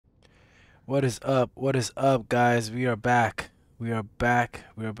What is up? What is up, guys? We are back. We are back.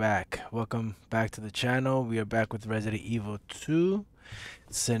 We are back. Welcome back to the channel. We are back with Resident Evil 2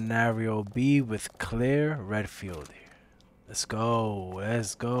 Scenario B with Claire Redfield here. Let's go.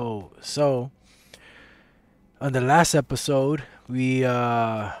 Let's go. So, on the last episode, we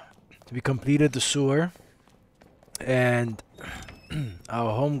completed the sewer, and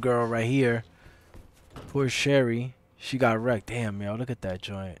our homegirl right here, poor Sherry, she got wrecked. Damn, yo, look at that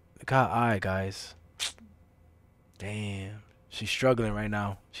joint. Look how eye, guys. Damn. She's struggling right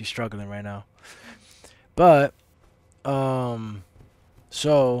now. She's struggling right now. But um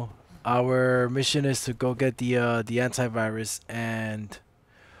so our mission is to go get the antivirus and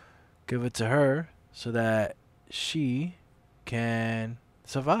give it to her so that she can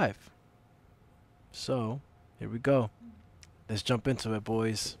survive. So, here we go. Let's jump into it,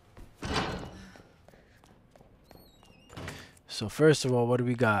 boys. So first of all, what do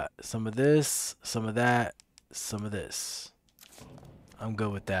we got? Some of this, some of that, some of this. I'm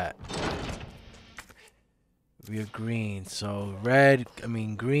good with that. We are green, so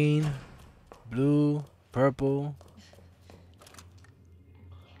green, blue, purple.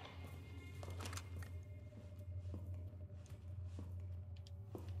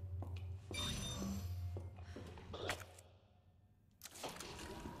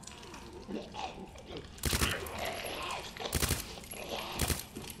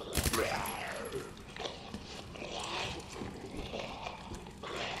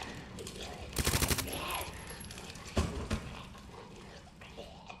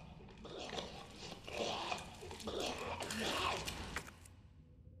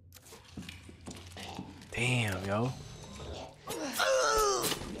 Damn, yo.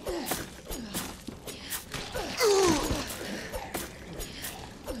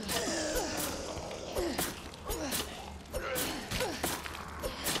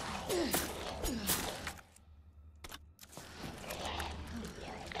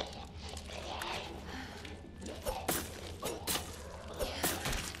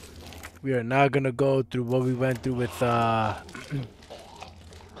 We are now gonna go through what we went through with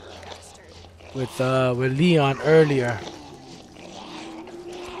with Leon earlier.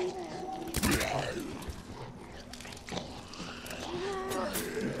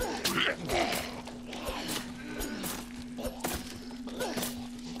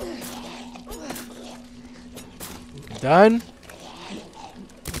 Done?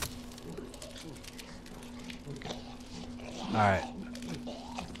 Alright.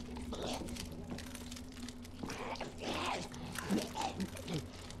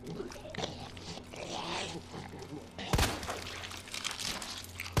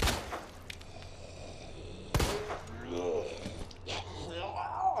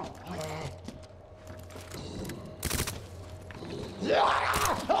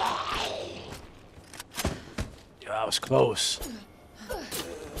 Yo, that was close.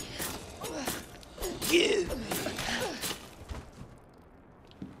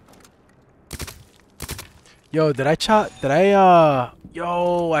 Yo,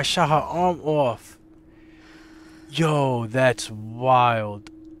 yo, I shot her arm off. Yo, that's wild.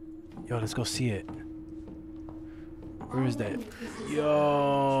 Yo, let's go see it. Where is that?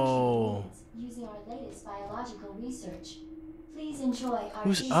 Yo. Using our latest biological research. Please enjoy our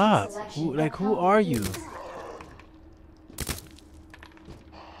Who's feast up? selection Who of who are you? foods.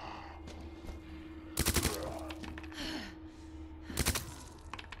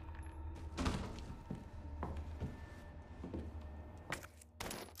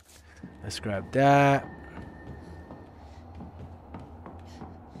 Let's grab that.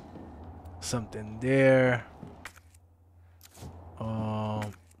 Something there.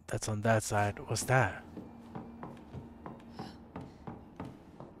 That's on that side. What's that?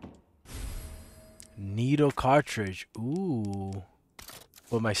 Needle cartridge. Ooh.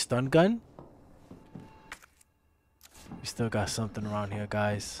 With my stun gun? We still got something around here,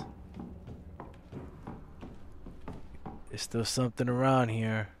 guys. There's still something around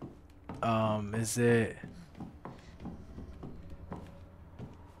here. Is it...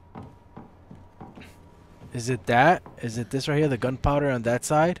 Is it that? Is it this right here? The gunpowder on that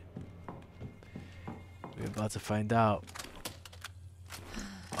side? We're about to find out.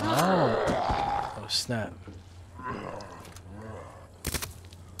 Oh. Oh, snap.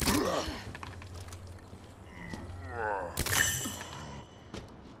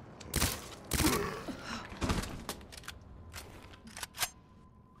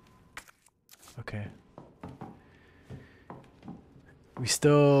 Okay. We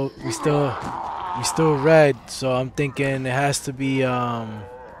still red, so I'm thinking it has to be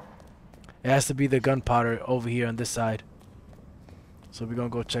the gunpowder over here on this side. So we're gonna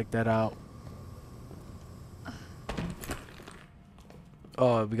go check that out.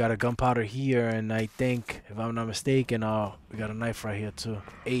 Oh, we got a gunpowder here, and I think, if I'm not mistaken, we got a knife right here too.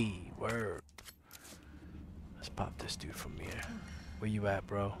 Hey, word. Let's pop this dude from here. Where you at,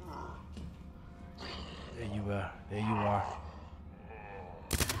 bro? There you are. There you are.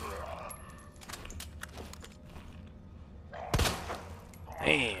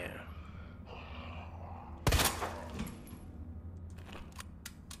 Damn.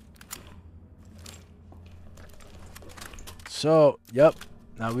 So, yep.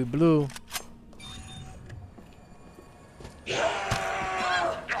 Now we blue.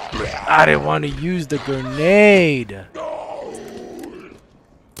 I didn't want to use the grenade.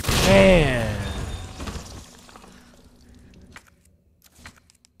 Man.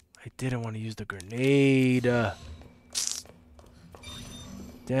 I didn't want to use the grenade.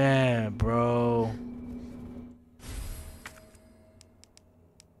 Damn, bro.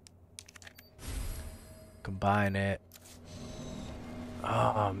 Combine it.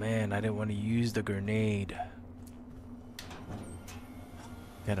 Oh man, I didn't want to use the grenade.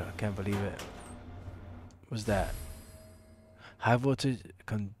 Can't believe it. What's that? High voltage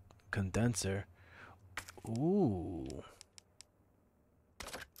condenser. Ooh.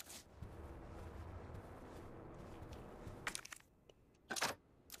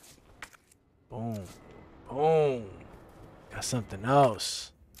 Boom. Boom. Got something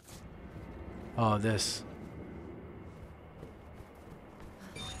else. Oh, this.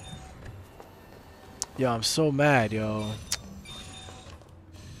 Yo, I'm so mad, yo.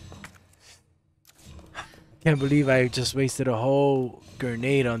 Can't believe I just wasted a whole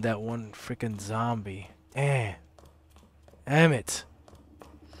grenade on that one freaking zombie. Damn. Damn it.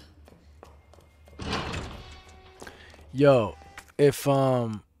 Yo, if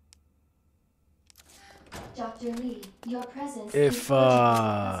Dr. Lee, your presence if is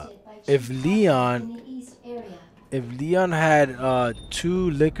urgently requested by if Chief Leon in the East area. if Leon had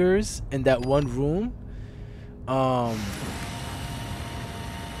 2 liquors in that one room, oh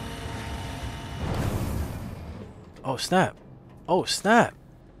snap. Oh snap.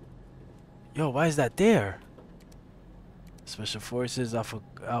 Yo, why is that there? Special forces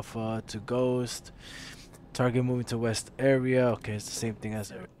alpha to ghost. Target moving to west area. Okay, it's the same thing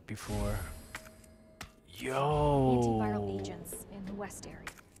as before. Antiviral Yo. agents in the west area.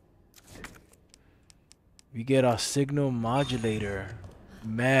 We get our signal modulator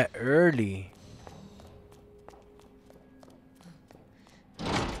mad early.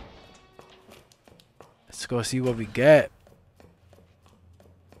 Let's go see what we get.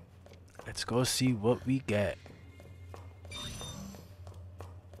 Let's go see what we get.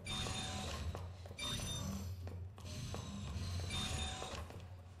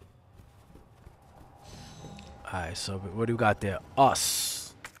 Alright, so what do we got there?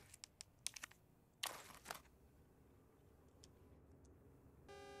 Us.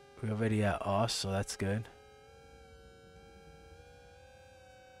 We already at us, so that's good.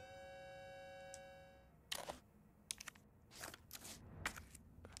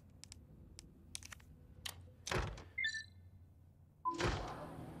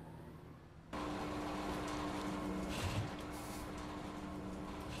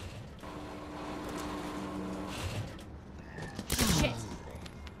 Shit!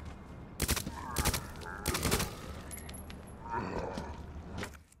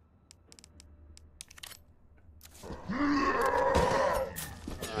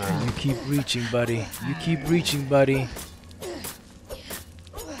 Yeah, you keep reaching, buddy. You keep reaching, buddy.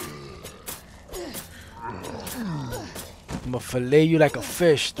 I'ma fillet you like a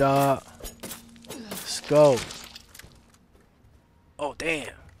fish, dog. Let's go. Oh, damn.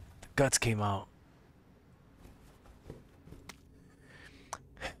 The guts came out.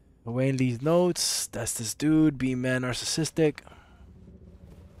 Away these notes. That's this dude being man narcissistic.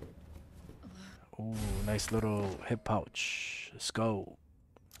 Ooh, nice little hip pouch. Let's go.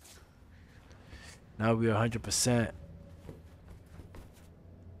 Now we are 100%.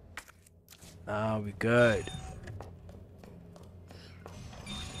 Now we good.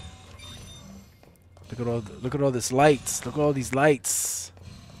 Look at all this lights. Look at all these lights.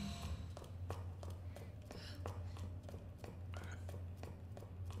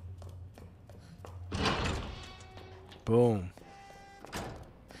 Boom.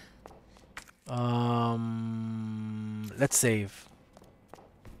 Let's save.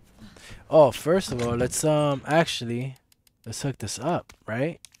 Oh, first of all, let's actually let's hook this up,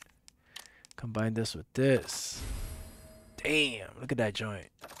 right? Combine this with this. Damn, look at that joint.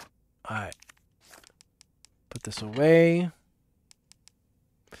 Alright. Put this away.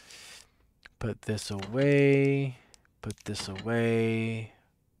 Put this away. Put this away.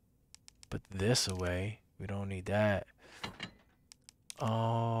 Put this away. We don't need that.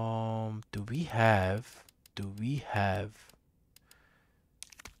 Do we have? Do we have?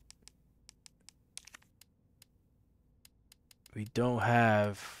 We don't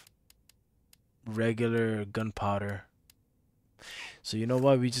have regular gunpowder. So you know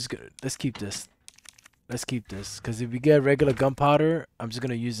what? We just gonna let's keep this. Let's keep this, because if we get regular gunpowder, I'm just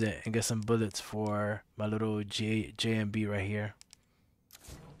gonna use it and get some bullets for my little JMB right here.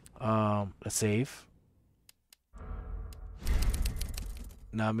 Let's save.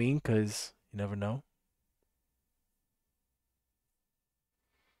 Know what I mean? Because you never know.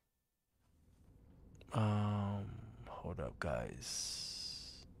 Hold up,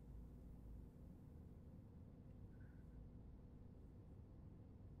 guys.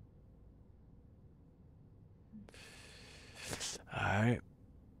 All right.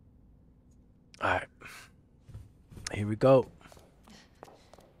 All right. Here we go.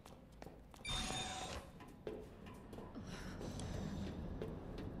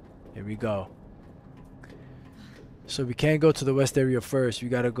 Here we go. So we can't go to the west area first. We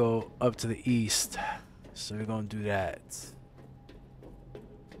gotta go up to the east. So we're gonna do that.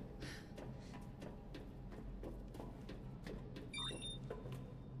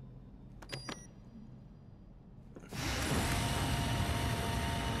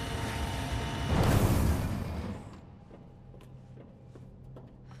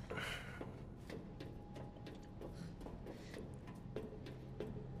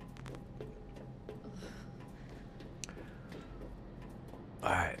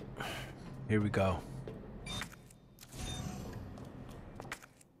 Alright. Here we go.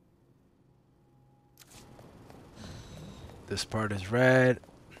 This part is red.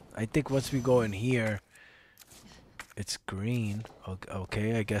 I think once we go in here, it's green.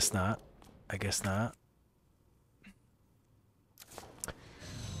 Okay, I guess not. I guess not.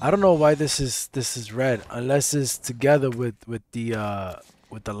 I don't know why this is red, unless it's together with the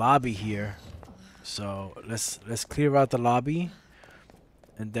lobby here. So let's clear out the lobby,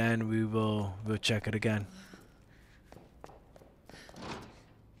 and then we'll check it again.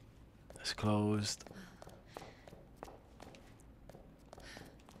 It's closed.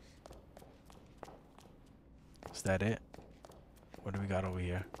 Is that it? What do we got over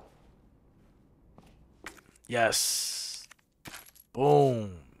here? Yes.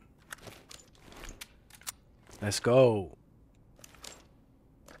 Boom. Let's go.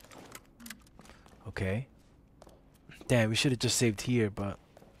 Okay. Damn, we should have just saved here, but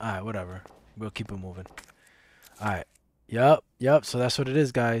alright, whatever. We'll keep it moving. Alright. Yup. So that's what it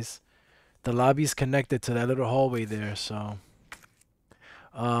is, guys. The lobby's connected to that little hallway there, so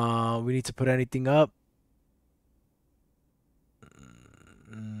we need to put anything up.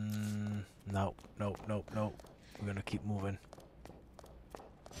 Nope. We're gonna keep moving.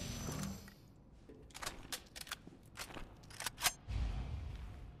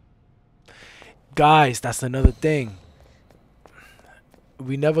 Guys, that's another thing.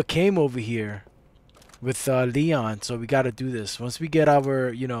 We never came over here with Leon, so we gotta do this. Once we get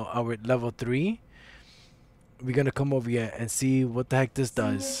our, our level 3, we're gonna come over here and see what the heck this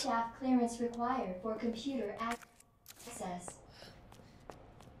Senior does. staff clearance required for computer access.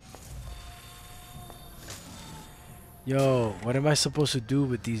 Yo, what am I supposed to do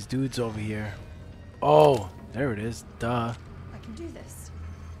with these dudes over here? Oh, there it is. Duh. I can do this.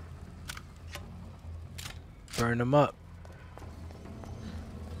 Burn them up.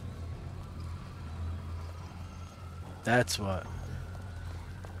 That's what.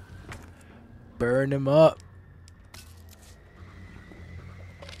 Burn them up.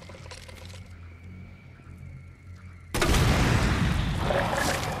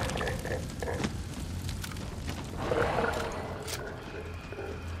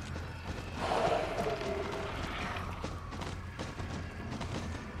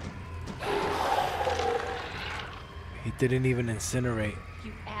 He didn't even incinerate.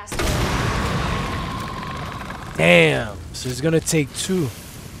 You asshole. Damn. So it's gonna take 2.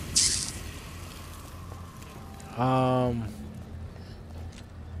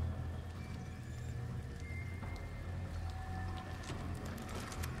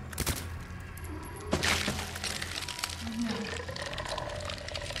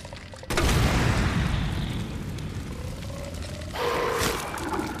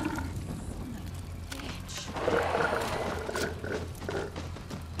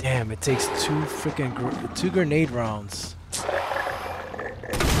 Damn, it takes 2 freaking 2 grenade rounds.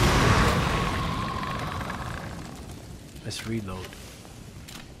 Let's reload.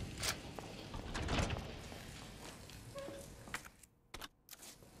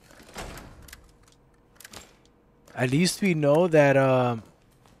 At least we know that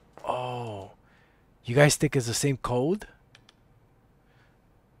oh, you guys think it's the same code?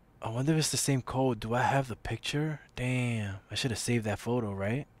 I wonder if it's the same code. Do I have the picture? Damn, I should have saved that photo,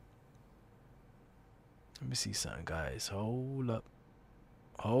 right? Let me see something, guys. Hold up.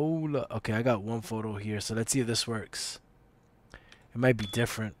 Hold up. Okay, I got one photo here, so let's see if this works. It might be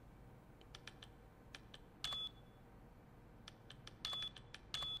different.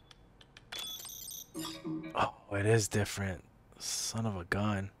 Oh, it is different. Son of a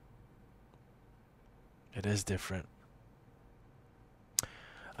gun. It is different.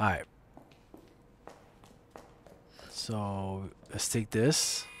 Alright. So, let's take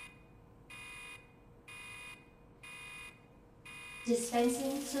this.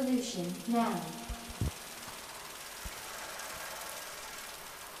 Dispensing solution now.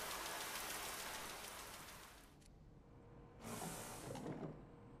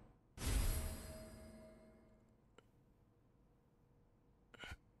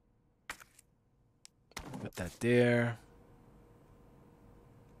 Put that there.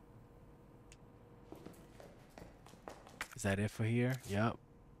 Is that it for here? Yep.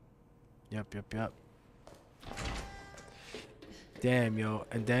 Yep. Damn, yo.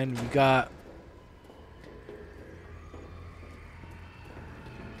 And then we got...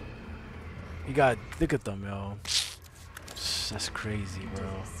 You got... Look at them, yo. That's crazy, bro.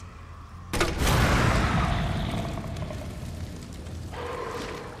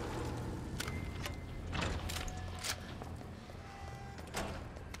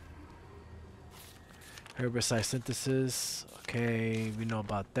 Herbicide synthesis. Okay, we know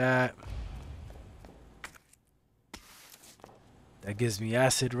about that. That gives me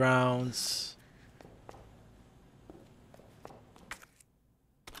acid rounds.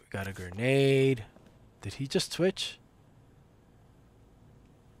 We got a grenade. Did he just twitch?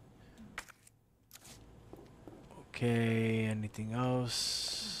 Okay, anything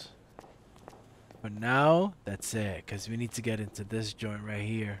else? For now, that's it. Because we need to get into this joint right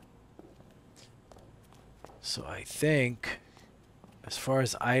here. So I think, as far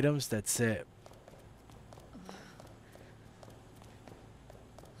as items, that's it.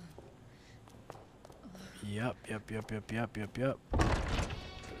 Yep.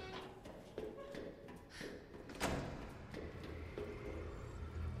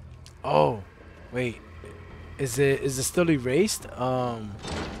 Oh, wait. Is it still erased? Yeah,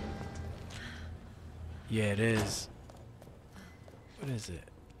 it is. What is it?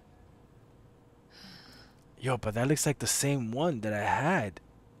 Yo, but that looks like the same one that I had.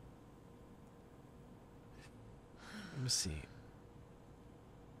 Let me see.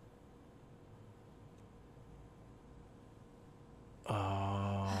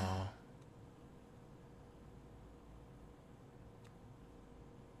 Oh.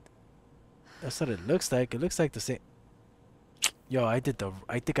 That's what it looks like. It looks like the same. Yo, I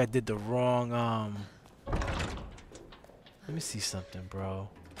think I did the wrong, let me see something, bro.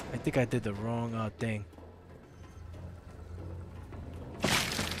 I think I did the wrong, thing.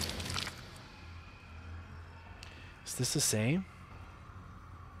 Is this the same?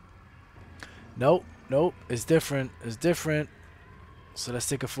 Nope. It's different. So let's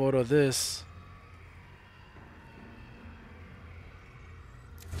take a photo of this.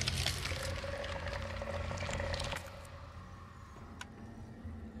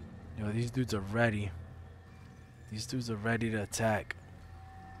 Yo, these dudes are ready. These dudes are ready to attack.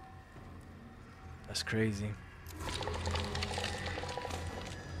 That's crazy.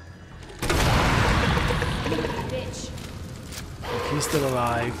 Bitch. Look, he's still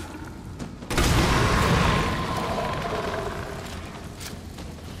alive.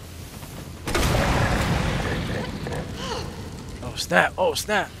 Oh snap! Oh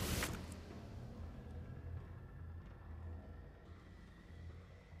snap!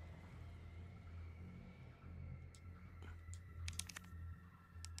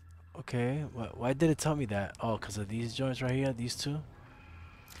 Okay, why did it tell me that? Oh, because of these joints right here, these two?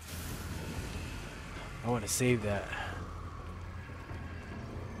 I want to save that.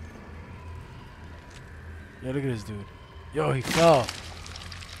 Yo, look at this dude. Yo, he fell.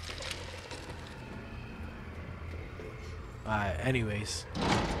 Alright, anyways.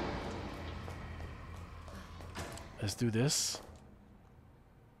 Let's do this.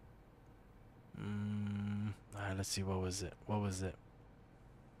 Alright, let's see, what was it?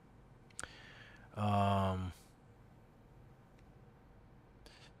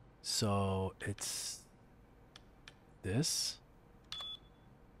 So it's this,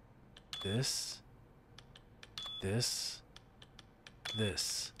 this.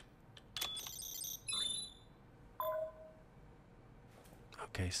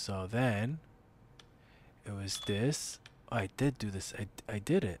 Okay, so then it was this. Oh, I did do this. I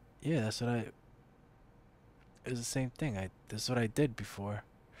did it. Yeah, that's what I. It was the same thing. This is what I did before.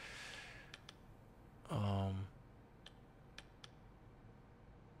 Um.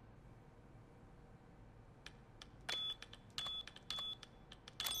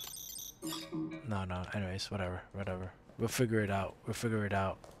 No, no. Anyways, whatever, whatever. We'll figure it out. We'll figure it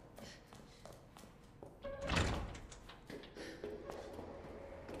out.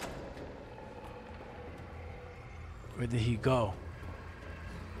 Where did he go?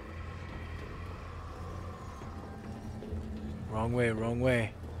 Wrong way, wrong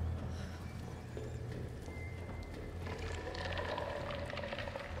way.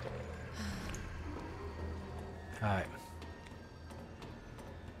 Alright.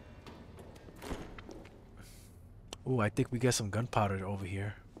 Ooh, I think we get some gunpowder over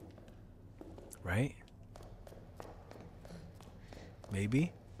here. Right?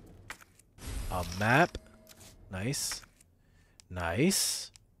 Maybe? A map? Nice.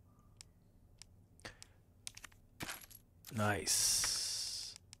 Nice.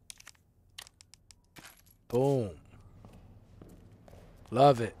 Nice. Boom.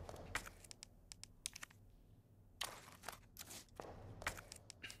 Love it.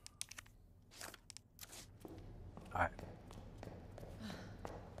 Alright.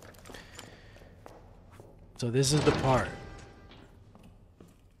 So this is the part.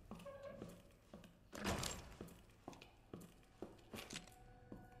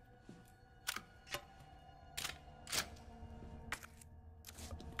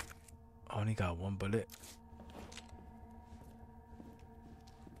 Only got one bullet.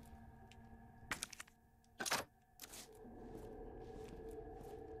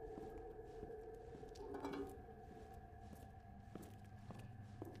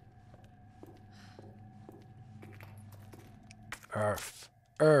 Earth.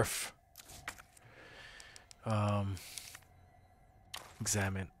 Earth.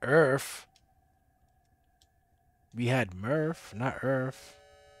 Examine Earth. We had Murph, not Earth.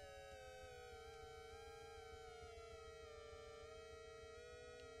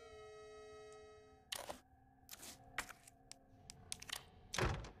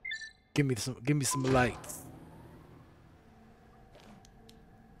 Give me some lights.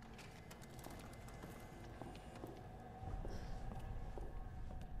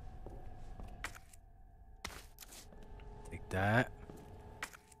 Take that.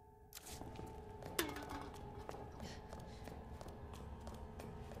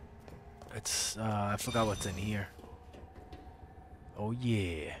 It's I forgot what's in here. Oh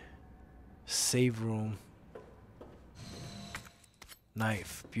yeah. Save room.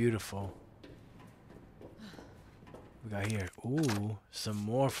 Knife, beautiful. We got here. Ooh, some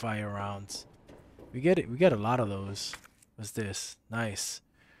more fire rounds. We get it. We get a lot of those. What's this? Nice.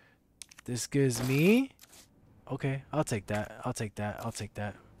 This gives me. Okay, I'll take that. I'll take that. I'll take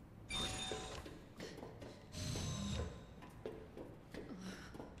that.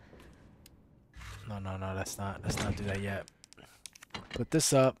 No, no, no. Let's not do that yet. Put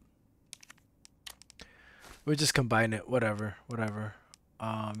this up. We'll just combine it. Whatever. Whatever.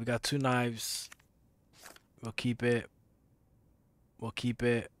 We got 2 knives. We'll keep it. We'll keep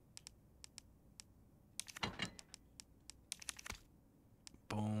it.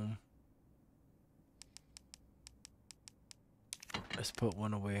 Boom. Let's put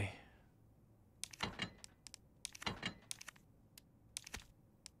one away.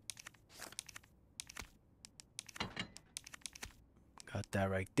 Got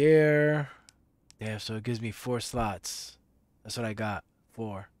that right there. Damn, so it gives me 4 slots. That's what I got.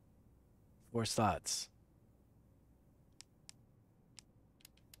 4 slots.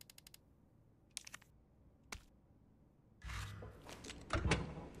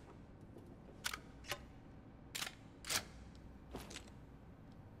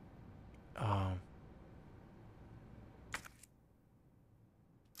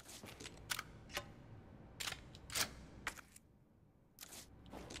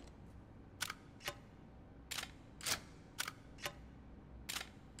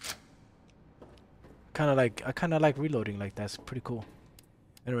 I kind of like reloading like that. It's pretty cool.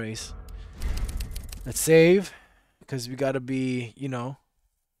 Anyways, let's save because we gotta be, you know,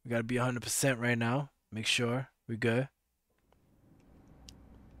 we gotta be 100% right now. Make sure we're good.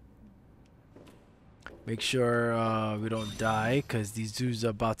 Make sure we don't die because these dudes are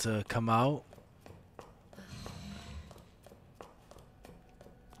about to come out.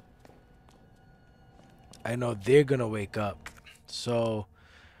 I know they're gonna wake up, so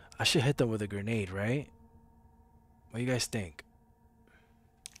I should hit them with a grenade, right? What do you guys think?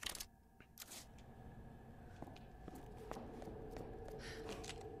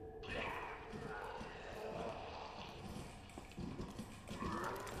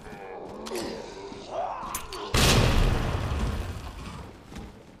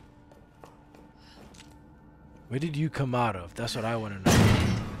 Where did you come out of? That's what I want to know.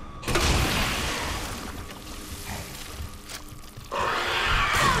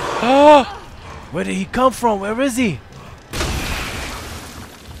 Oh! Where did he come from? Where is he?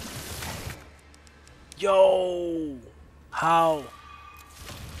 Yo! How?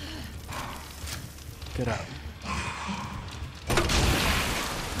 Get up.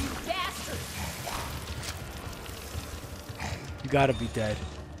 You gotta be dead.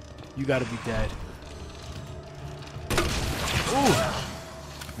 You gotta be dead. Ooh!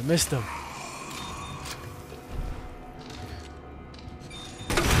 I missed him.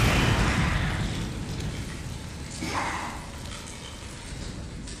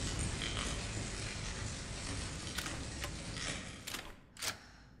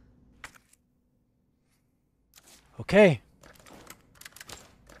 Okay.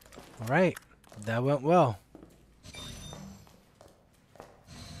 All right. That went well.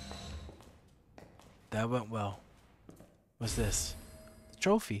 That went well. What's this? The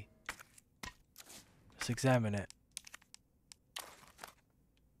trophy. Let's examine it.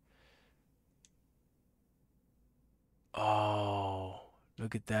 Oh,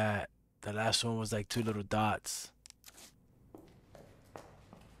 look at that. The last one was like 2 little dots.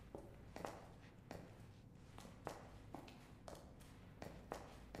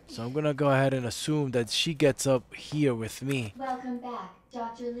 So I'm gonna go ahead and assume that she gets up here with me. Welcome back,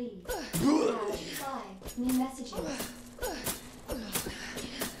 Dr. Lee. You have 5 new messages.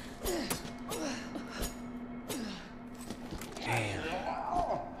 Damn.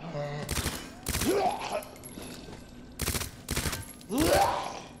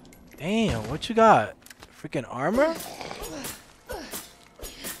 Damn, what you got? Freaking armor?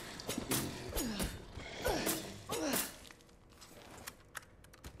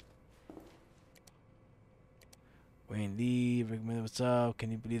 Wayne Lee, Rick Miller, what's up?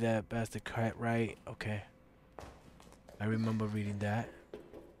 Can you believe that bastard cat right? Okay. I remember reading that.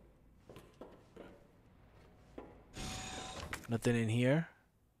 Nothing in here.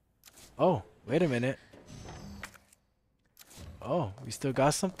 Oh, wait a minute. Oh, we still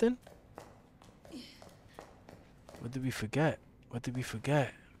got something? What did we forget? What did we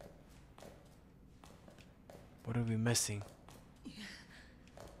forget? What are we missing?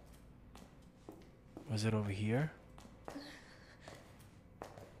 Was it over here?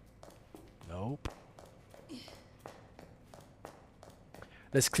 Nope.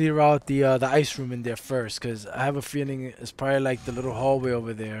 Let's clear out the ice room in there first, cause I have a feeling it's probably like the little hallway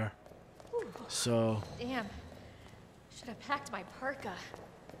over there. So. Damn. Should have packed my parka.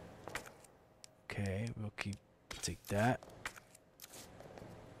 Okay, we'll take that.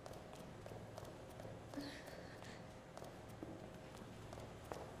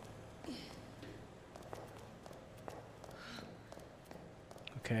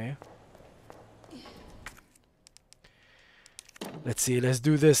 Okay. Let's see. Let's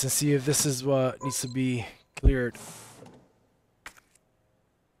do this and see if this is what needs to be cleared.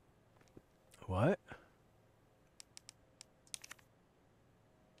 What?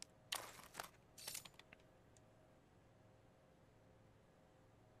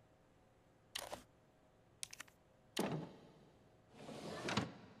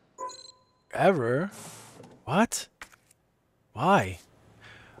 Ever? What? Why?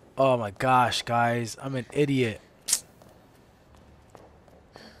 Oh my gosh, guys. I'm an idiot.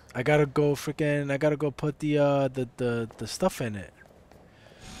 I gotta go put the stuff in it.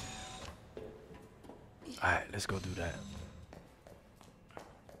 Alright, let's go do that.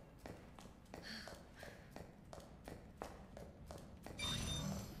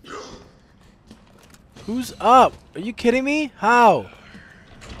 Who's up? Are you kidding me? How?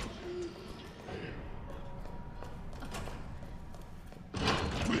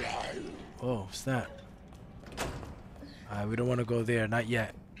 Oh, snap. We don't want to go there. Not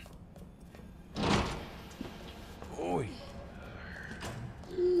yet. Oi.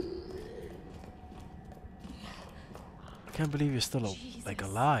 I can't believe you're still like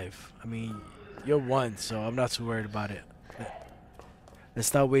alive. I mean, you're one, so I'm not too worried about it.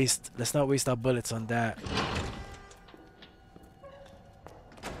 Let's not waste our bullets on that.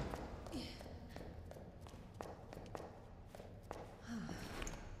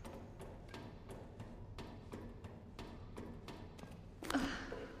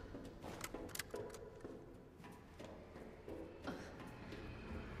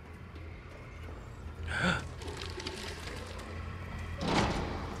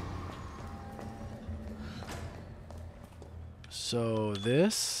 So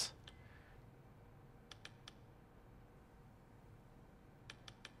this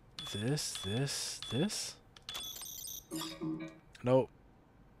this. Nope.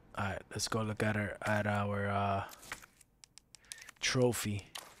 Alright, let's go look at our trophy.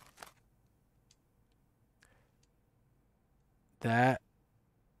 That.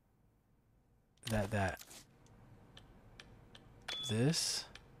 This.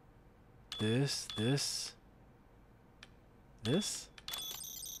 This.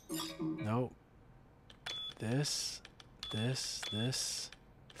 Nope. This.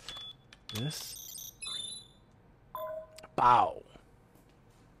 Bow.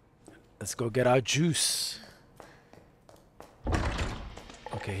 Let's go get our juice.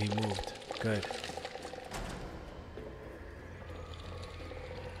 Okay, he moved. Good.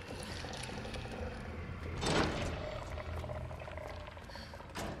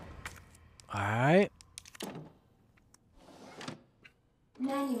 Alright.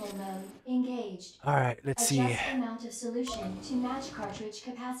 Manual mode engaged. Alright, let's see. Adjust amount of solution to match cartridge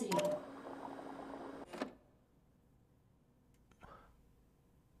capacity.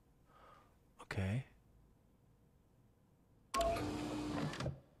 Okay.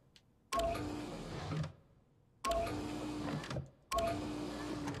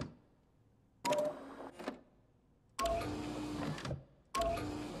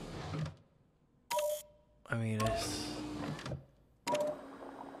 I mean,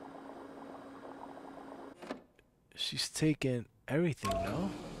 she's taking everything,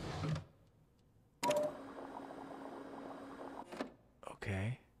 no?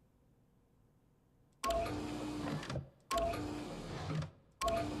 Okay.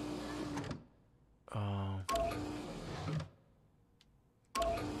 Um.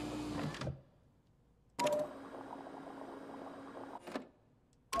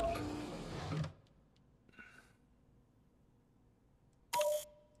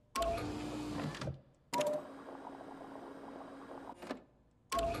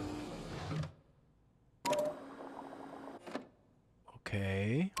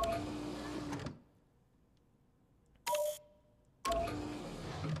 Okay.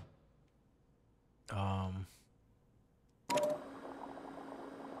 Um.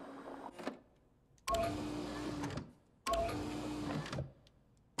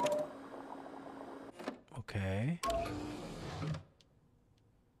 Okay.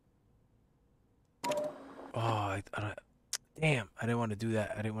 Oh, I don't, damn, I didn't want to do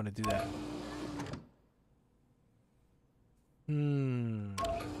that. I didn't want to do that.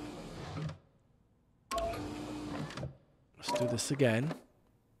 Let's do this again.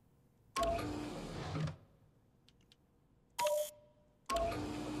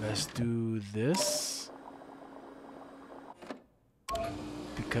 Let's do this.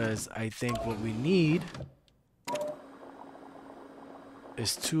 Because I think what we need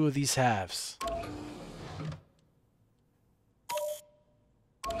is 2 of these halves.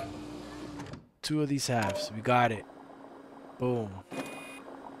 Two of these halves. We got it. Boom.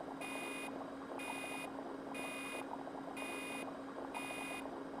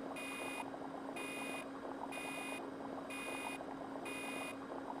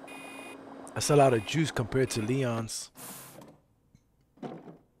 That's a lot of juice compared to Leon's.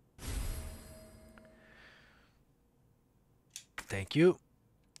 Thank you.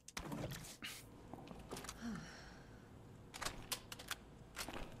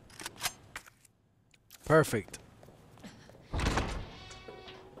 Perfect.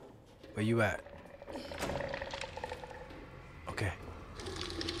 Where you at? Okay.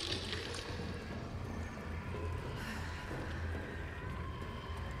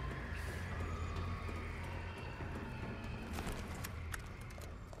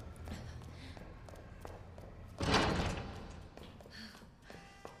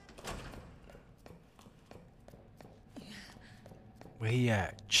 Where he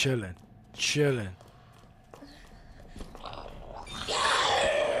at? Chilling. Chilling.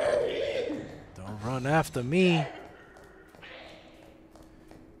 Don't run after me.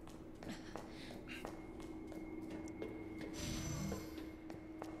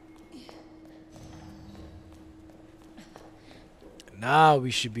 Now we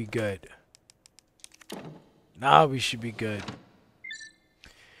should be good. Now we should be good.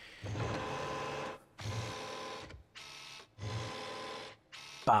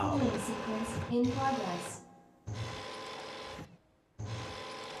 Bow. Cooling sequence in progress.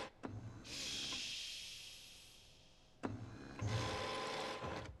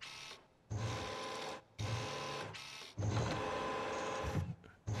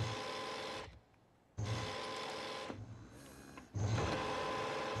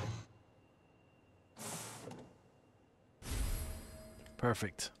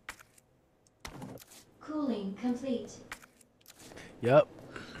 Perfect. Cooling complete. Yep.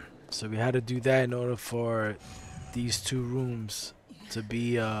 So we had to do that in order for these 2 rooms to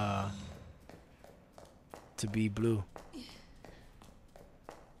be blue.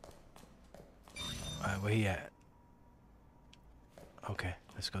 Alright, where he at? Okay,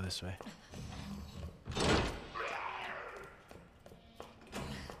 let's go this way.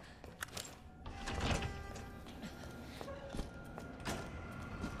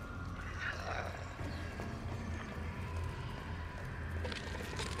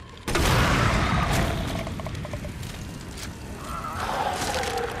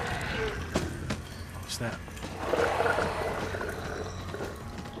 Oh, snap.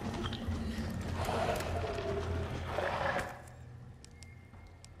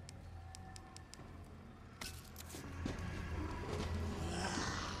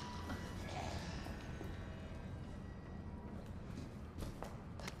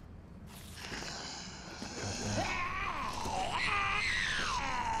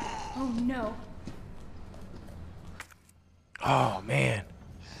 Oh no. Oh man,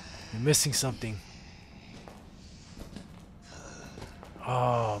 we're missing something.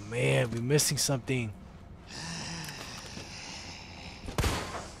 Oh man, we're missing something.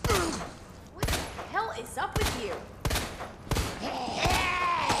 What the hell is up with you?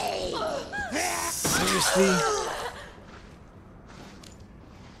 Seriously?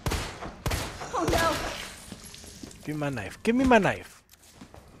 Oh no. Give me my knife. Give me my knife.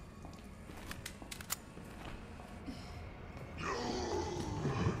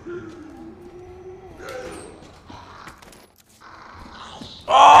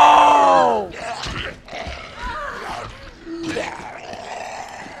 Oh!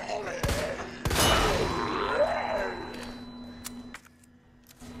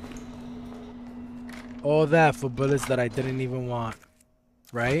 All that for bullets that I didn't even want.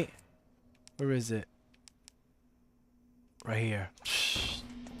 Right? Where is it? Right here.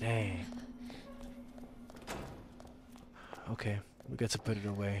 Dang. Okay, we got to put it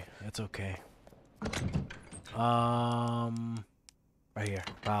away. That's okay. Right here.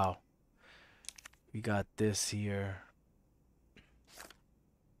 Wow. We got this here.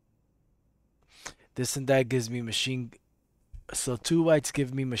 This and that gives me machine. So 2 whites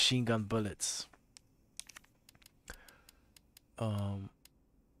give me machine gun bullets.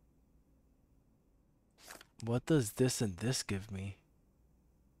 What does this and this give me?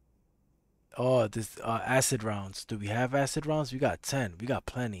 Oh, this acid rounds. Do we have acid rounds? We got 10. We got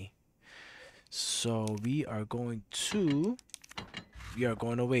plenty. So we are going to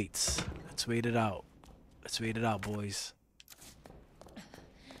weights. Let's wait it out. Let's wait it out, boys.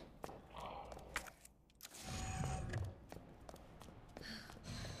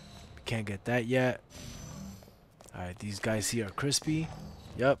 Can't get that yet. Alright, these guys here are crispy.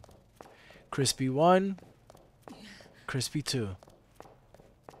 Yep. Crispy 1. Crispy 2.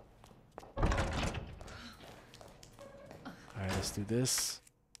 Alright, let's do this.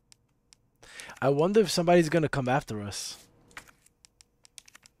 I wonder if somebody's gonna come after us.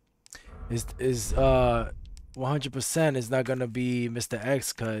 Is 100% is not gonna be Mr.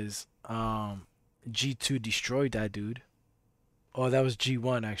 X, cause G2 destroyed that dude. Oh, that was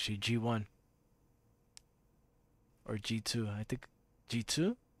G1 actually. G1 or G2. I think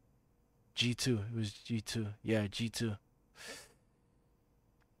G2. G2. It was G2. Yeah, G2.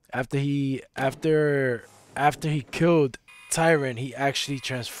 After he killed Tyrant, he actually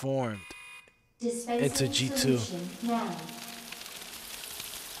transformed into G2. Now.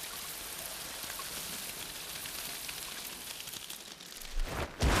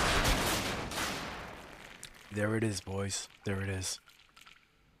 There it is, boys. There it is.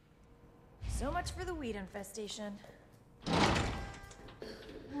 So much for the weed infestation.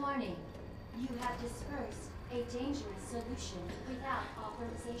 Warning. You have dispersed a dangerous solution without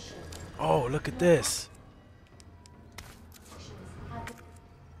authorization. Oh, look at this. Actions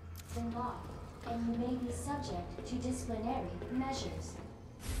have been logged, and you may be subject to disciplinary measures.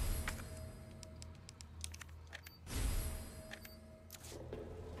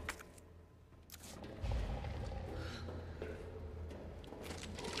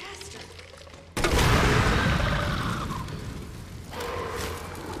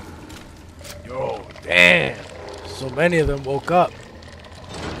 Yo, damn. So many of them woke up.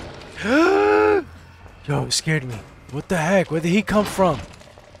 Yo, it scared me. What the heck? Where did he come from?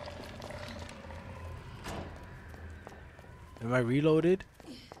 Am I reloaded?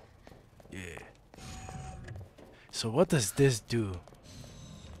 Yeah. So what does this do?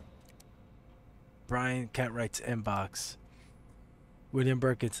 Brian Cat writes inbox. William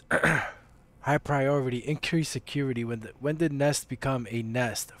Burkett's high priority, increased security. When did Nest become a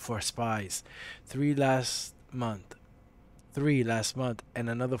nest for spies? 3 last month, and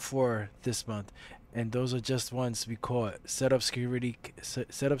another 4 this month. And those are just ones we caught. Set up security,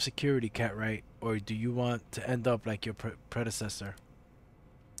 cat, right? Or do you want to end up like your predecessor?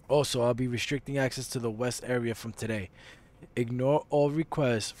 Also, I'll be restricting access to the west area from today. Ignore all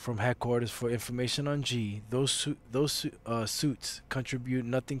requests from headquarters for information on G. Those suits contribute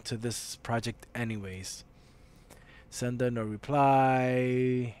nothing to this project anyways. Sender no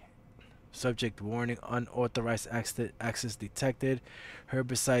reply. Subject warning: unauthorized access detected.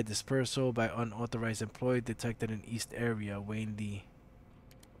 Herbicide dispersal by unauthorized employee detected in East area. Wayne Lee.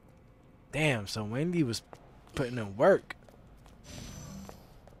 Damn, so Wayne Lee was putting in work.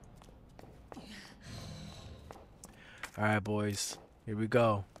 Alright, boys. Here we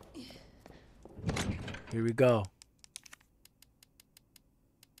go. Here we go.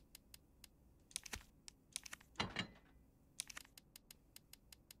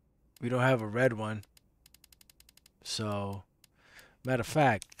 We don't have a red one. So, matter of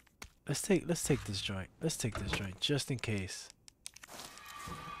fact, let's take this joint. Let's take this joint just in case.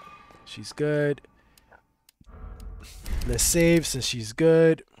 She's good. Let's save since she's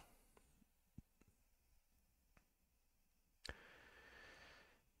good.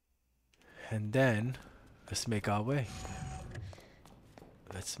 And then let's make our way.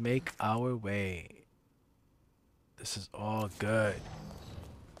 Let's make our way. This is all good.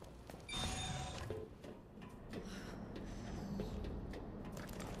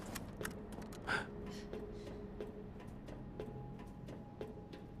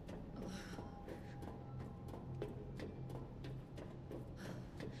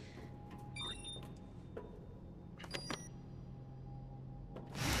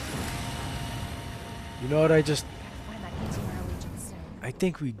 You know what I just... Find that consumer allegiance soon. I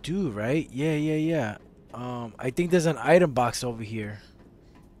think we do, right? Yeah. I think there's an item box over here.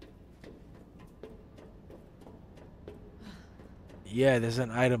 Yeah, there's an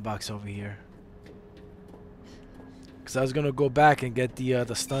item box over here. Cause I was gonna go back and get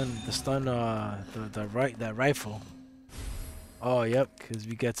that rifle. Oh, yep. Cause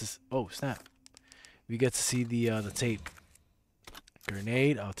we get to... Oh, snap. We get to see the tape.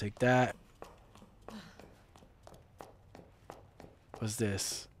 Grenade, I'll take that. What's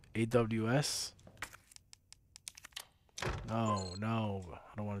this? AWS? No,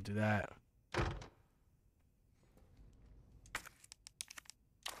 I don't want to do that.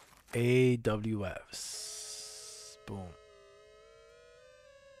 AWS. Boom.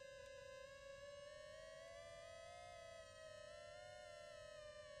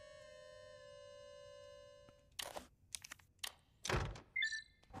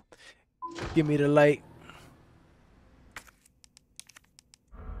 Give me the light.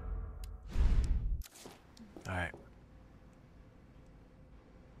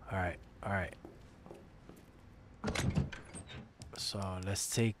 Alright. So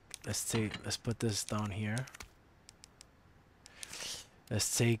let's put this down here.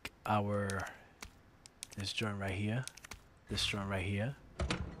 Let's take this joint right here. This joint right here.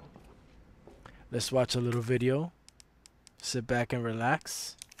 Let's watch a little video. Sit back and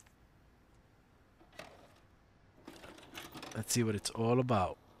relax. Let's see what it's all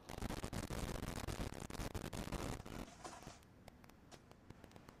about.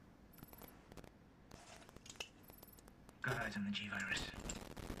 Got eyes on the G virus.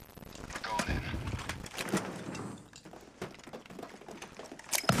 Going in.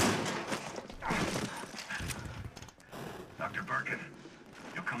 Dr. Birkin,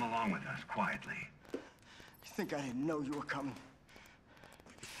 you'll come along with us quietly. You think I didn't know you were coming?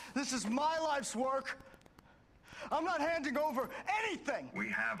 This is my life's work. I'm not handing over anything. We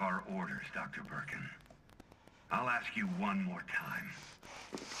have our orders, Dr. Birkin. I'll ask you one more time.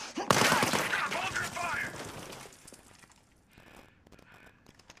 Hold your fire!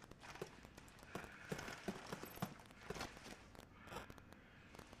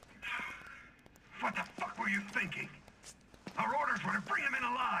 What the fuck were you thinking? Our orders were to bring him in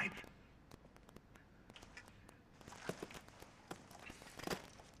alive.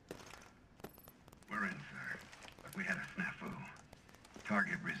 We're in, sir. But we had a snafu.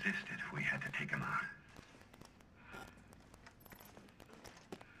 Target resisted. We had to take him out.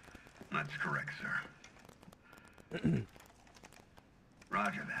 That's correct, sir.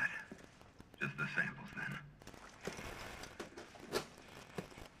 Roger that. Just the samples, then.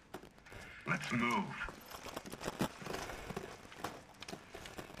 Let's move.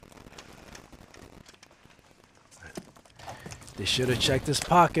 They should have checked his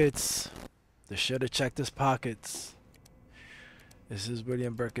pockets. This is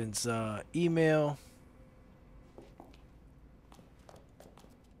William Birkin's email.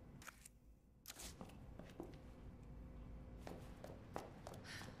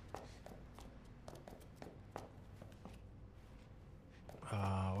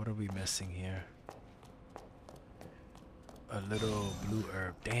 we missing here? A little blue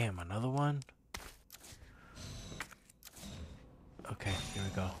herb. Damn, another one? Okay, here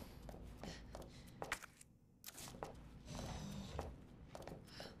we go.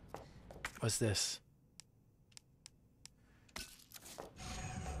 What's this?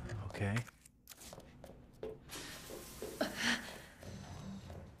 Okay.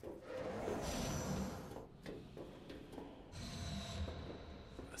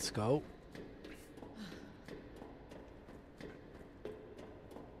 Let's go.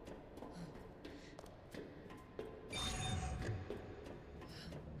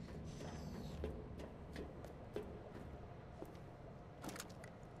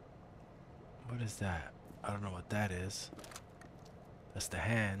 What is that? I don't know what that is. That's the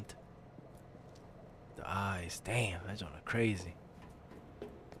hand. The eyes. Damn, that's on a crazy.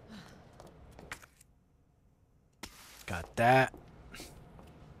 Got that.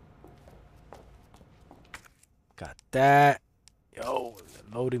 Got that. Yo, they're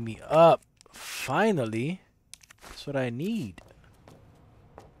loading me up. Finally. That's what I need.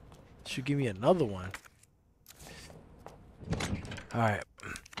 Should give me another one. Alright.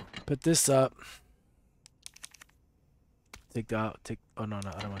 Put this up. Take that out. Oh no, I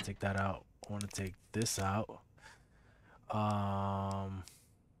don't want to take that out. I want to take this out. Alright,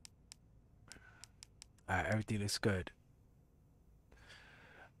 everything looks good.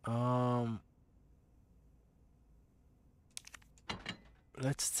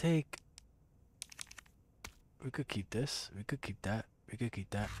 Let's take. We could keep this. We could keep that. We could keep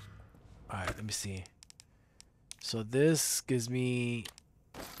that. Alright, let me see. So this gives me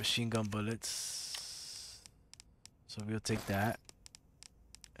machine gun bullets. So we'll take that.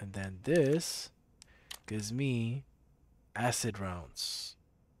 And then this gives me acid rounds.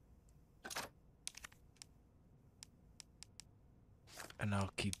 And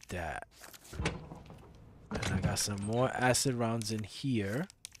I'll keep that. And I got some more acid rounds in here.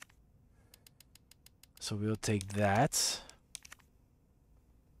 So we'll take that.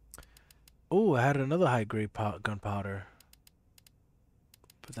 Oh, I had another high grade gunpowder.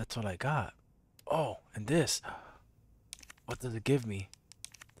 But that's all I got. Oh, and this. What does it give me?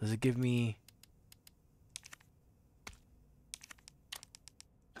 Does it give me...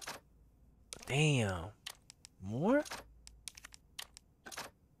 Damn. More?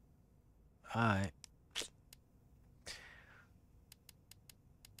 Alright.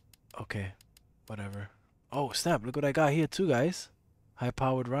 Okay. Whatever. Oh, snap. Look what I got here too, guys.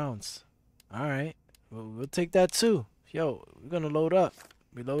 High-powered rounds. Alright. We'll take that too. Yo, we're gonna load up.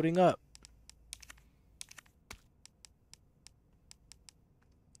 We're loading up.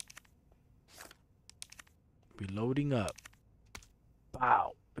 We're loading up.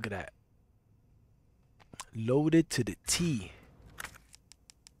 Wow. Look at that. Loaded to the T.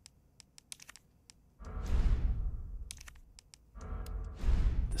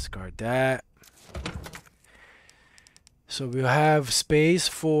 Discard that. So we'll have space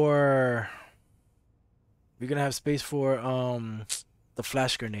for... We're gonna have space for the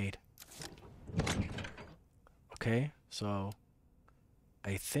flash grenade. Okay, so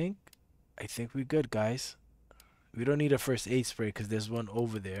I think we're good, guys. We don't need a first aid spray because there's one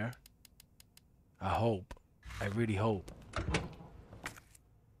over there. I hope. I really hope.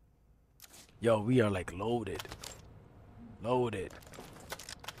 Yo, we are like loaded. Loaded.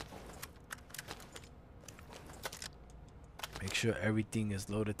 Make sure everything is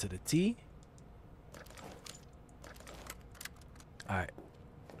loaded to the T. Alright.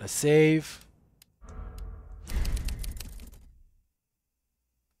 Let's save.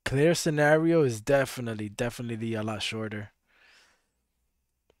 Claire scenario is definitely a lot shorter.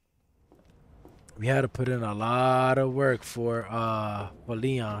 We had to put in a lot of work for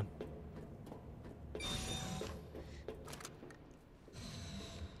Leon.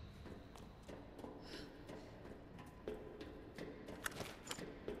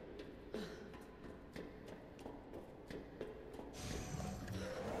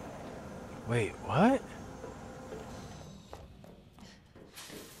 Wait, what?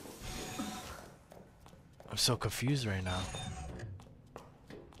 I'm so confused right now.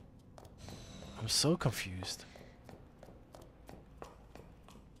 I'm so confused.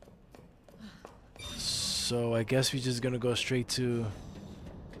 So I guess we're just gonna go straight to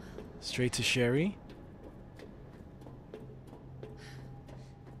Sherry.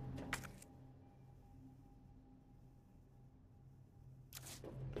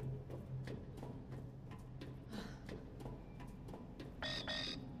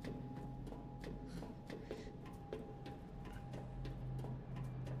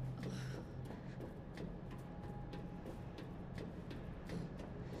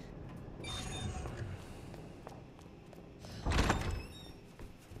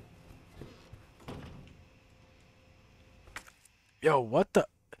 Yo, what the?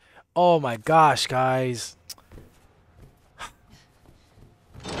 Oh my gosh, guys.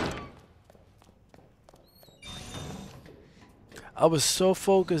 I was so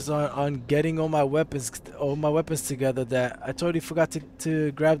focused on getting all my weapons together that I totally forgot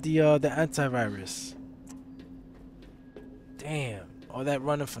to grab the antivirus. Damn, all that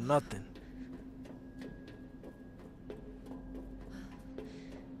running for nothing.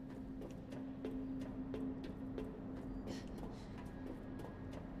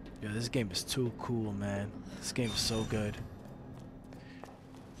 Yo, this game is too cool, man. This game is so good.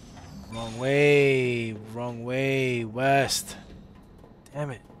 Wrong way, west.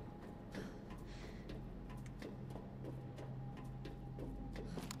 Damn it.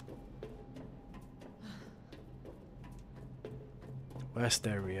 West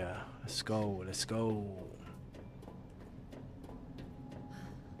area. Let's go, let's go.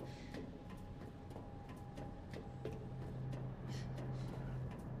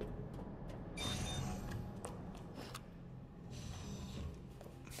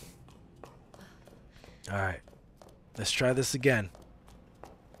 Alright. Let's try this again.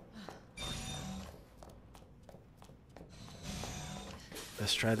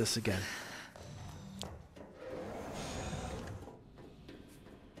 Let's try this again.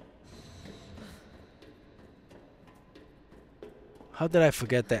 How did I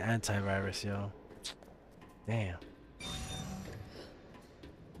forget the antivirus, yo? Damn.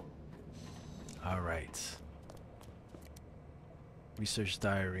 Alright. Research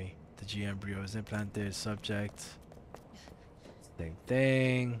diary. The G embryo is implanted. Subject. Same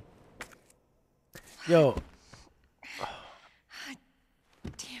thing. Yo.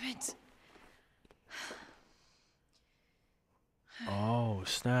 Damn it. Oh,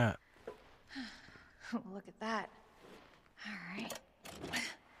 snap. Look at that. All right.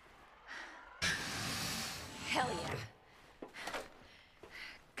 Hell yeah.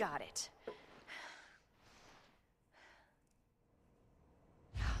 Got it.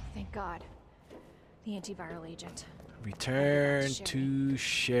 Oh, thank God. The antiviral agent. Return to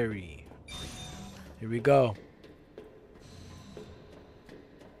Sherry. Here we go.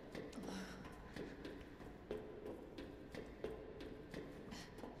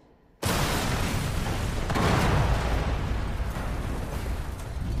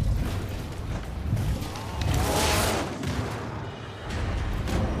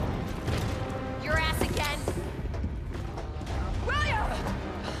 Your ass again. William!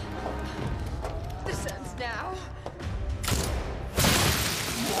 This ends now.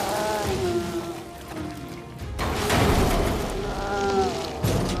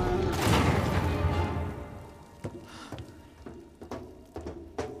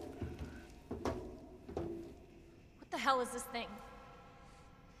 What the hell is this thing?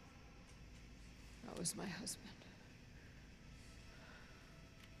 That was my husband.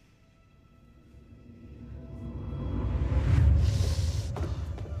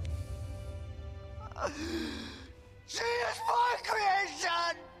 She is my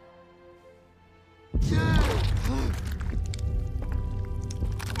creation!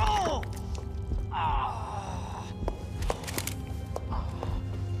 Oh!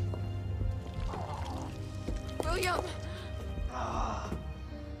 William!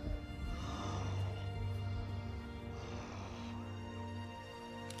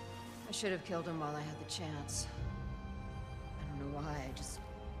 I should have killed him while I had the chance. I don't know why, I just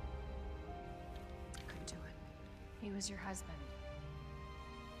couldn't do it. He was your husband.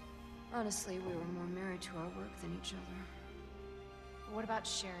 Honestly, we were more married to our work than each other. But what about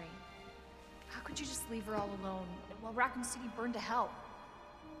Sherry? How could you just leave her all alone while Raccoon City burned to hell?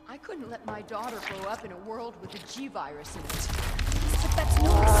 I couldn't let my daughter grow up in a world with a G-virus in it. But that's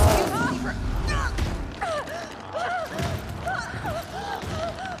no excuse. Leave her.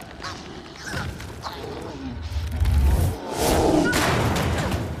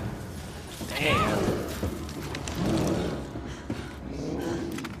 Damn.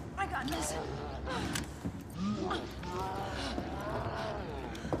 I got this.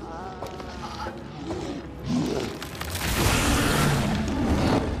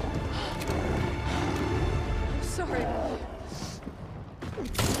 Sorry.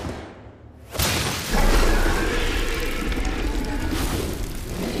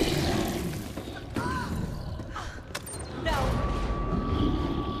 No.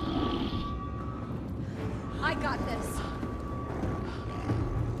 I got this.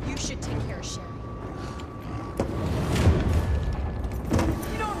 You should take care of Sherry.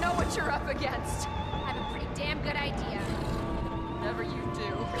 You don't know what you're up against. I have a pretty damn good idea. Whatever you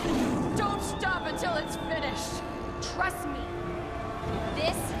do, don't stop until it's finished. Trust me.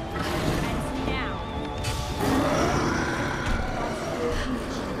 This ends now.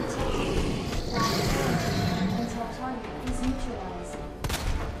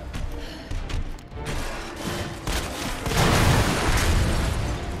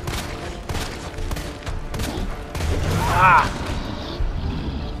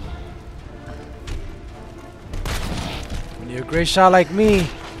 You're a great shot like me.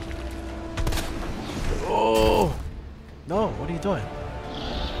 Oh! No, what are you doing?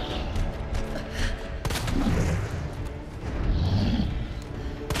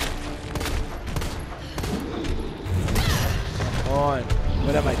 Come on.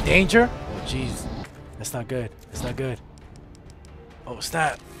 What am I? Danger? Oh, jeez. That's not good. That's not good. Oh,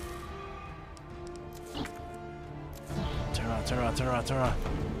 snap. Turn around, turn around, turn around, turn around.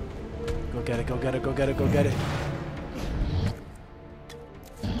 Go get it, go get it, go get it, go get it.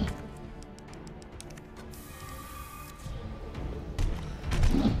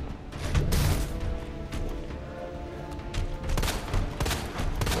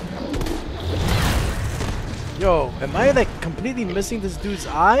 Yo, am I like completely missing this dude's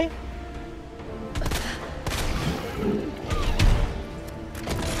eye?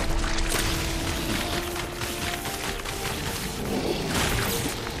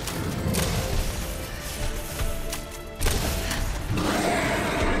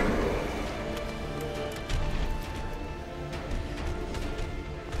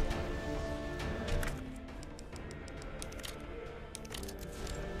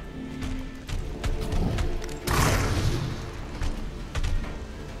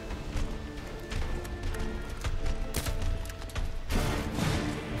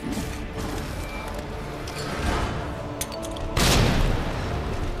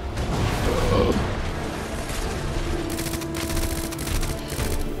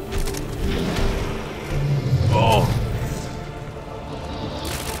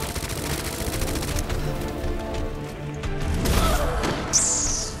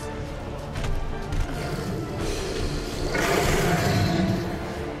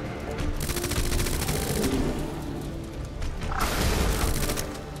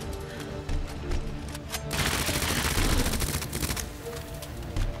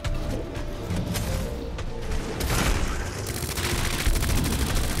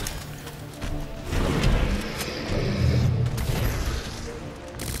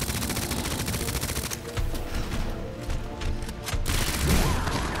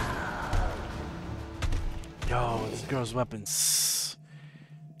 Yo, this girl's weapons.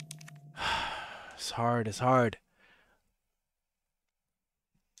 It's hard, it's hard.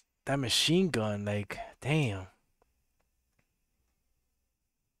 That machine gun, like, damn.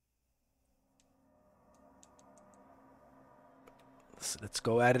 Let's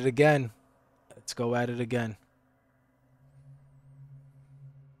go at it again. Let's go at it again.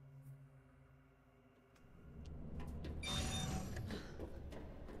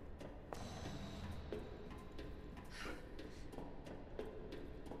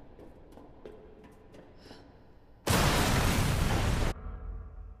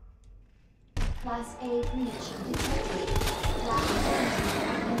 Class A breach detected. Lack of energy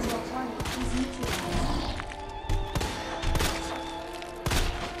until target is neutralized.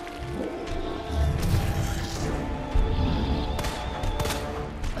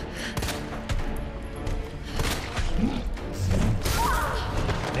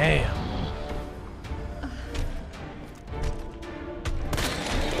 Damn.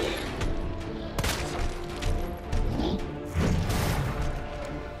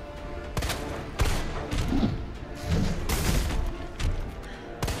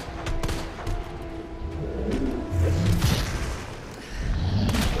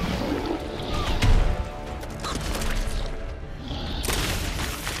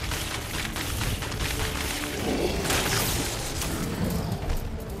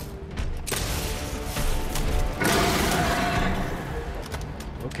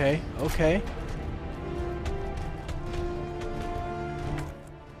 Okay, okay.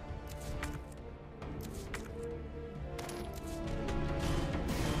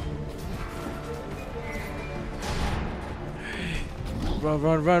 Run,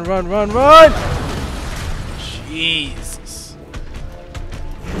 run, run, run, run, run! Jesus.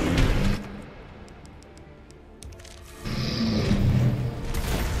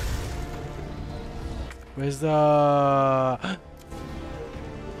 Where's the...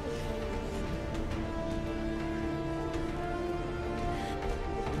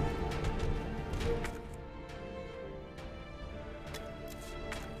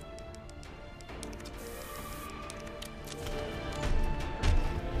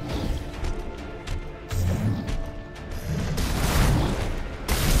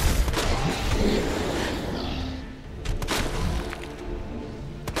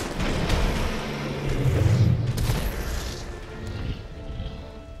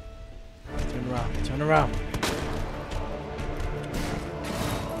 Turn around.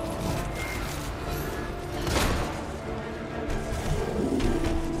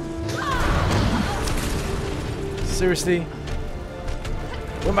 Seriously?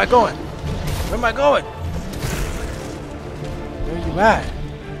 Where am I going? Where am I going? Where are you at?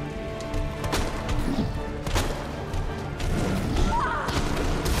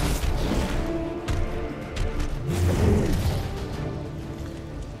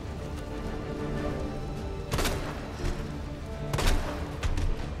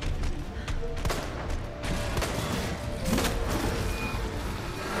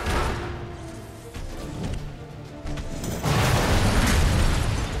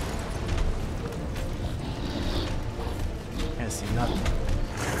 Can't see nothing.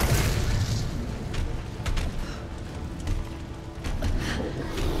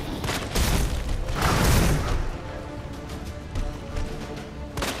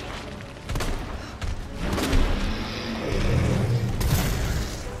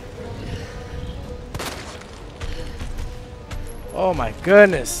 Oh my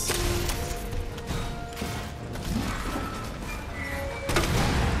goodness.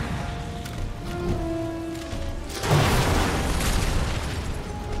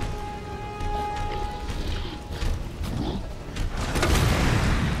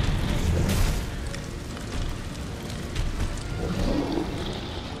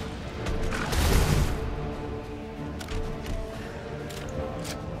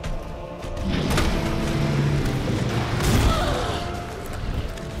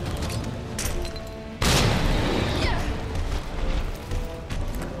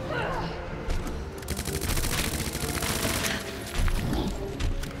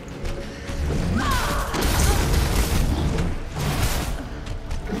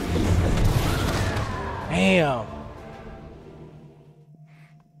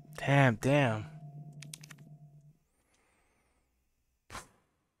 Damn. Damn.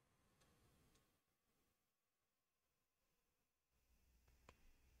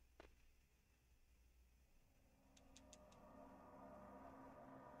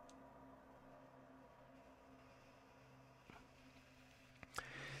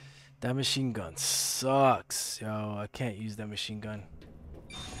 That machine gun sucks, yo. I can't use that machine gun.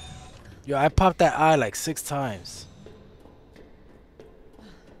 Yo, I popped that eye like 6 times.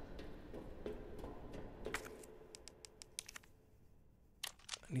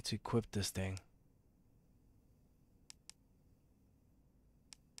 I need to equip this thing.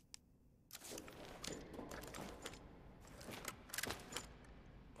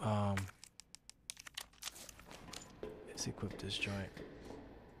 Let's equip this joint.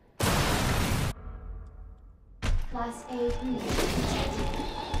 Class A breach detected.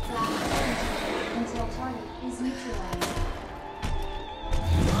 Flash until target is neutralized.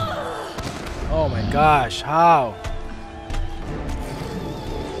 Oh my gosh, how?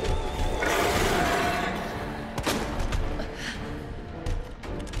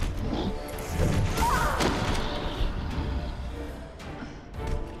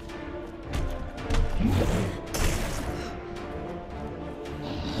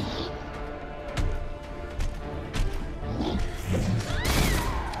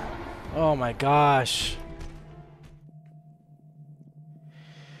 Oh my gosh.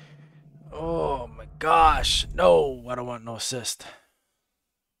 Oh my gosh. No, I don't want no assist.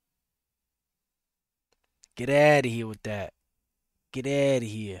 Get out of here with that. Get out of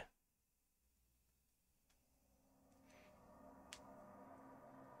here.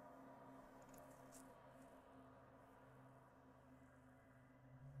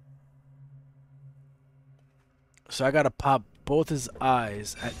 So I gotta pop both his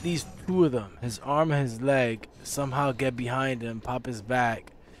eyes, at least 2 of them, his arm and his leg, somehow get behind him, pop his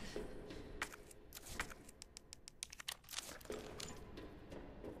back.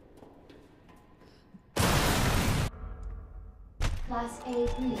 Class A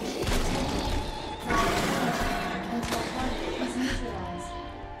breach detected. Flash until target is neutralized.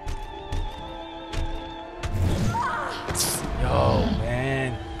 Yo,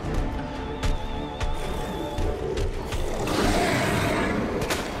 man.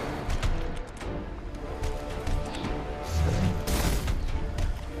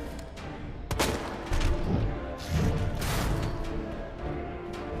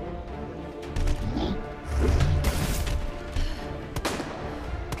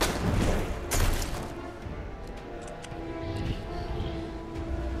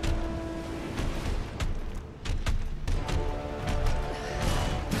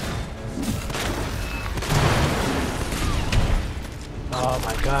 Oh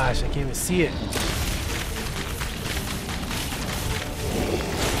my gosh, I can't even see it.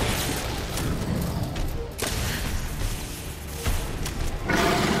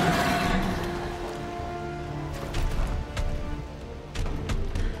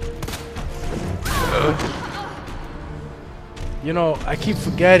 You know, I keep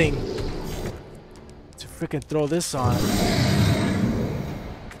forgetting to freaking throw this on.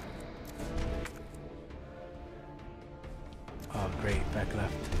 Oh, great. Back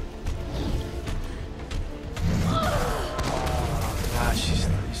left. Oh, gosh. He's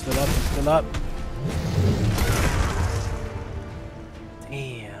still up. He's still up.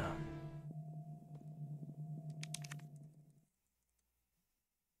 Damn.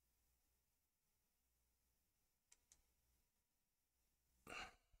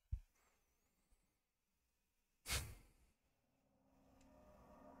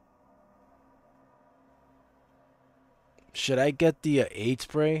 Should I get the 8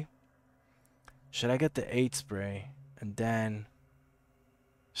 spray? Should I get the 8 spray and then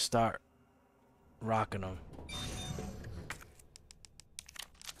start rocking them?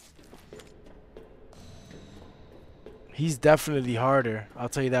 He's definitely harder. I'll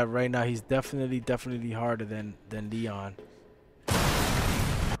tell you that right now. He's definitely harder than Leon.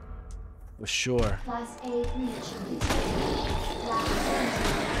 For sure. Class A breach detected. Lab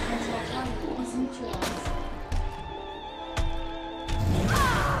quarantine until target is neutralized.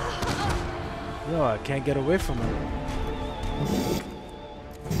 Yo, I can't get away from him.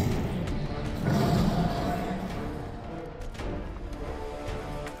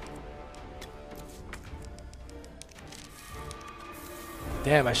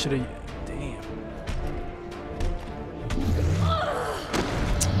 Damn, I should have. Damn.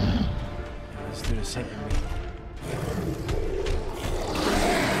 This dude is hitting me.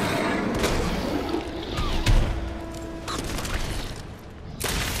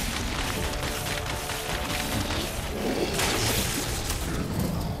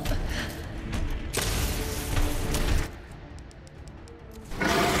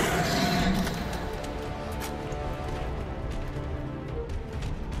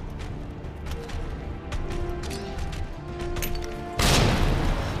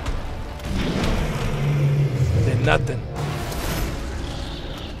 Nothing.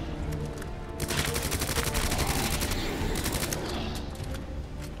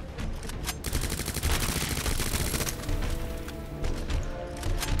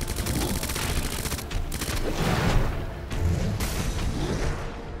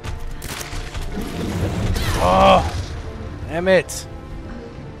 Oh, damn it.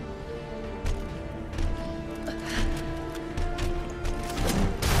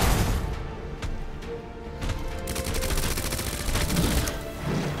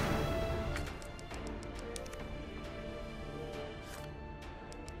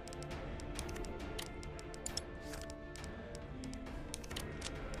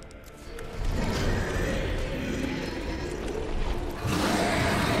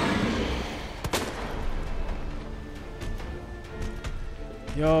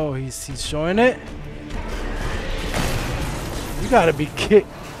 Yo, he's showing it. You gotta be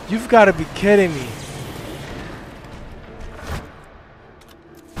You've gotta be kidding me.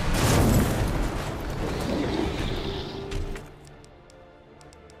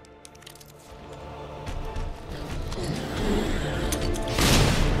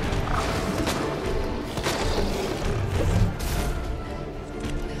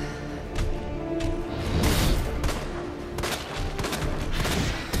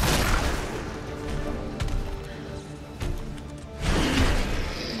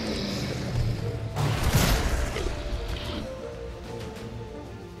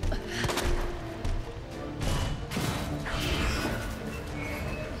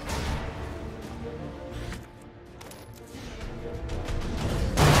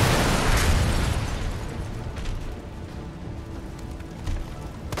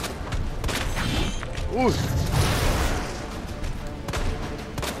 Ooh.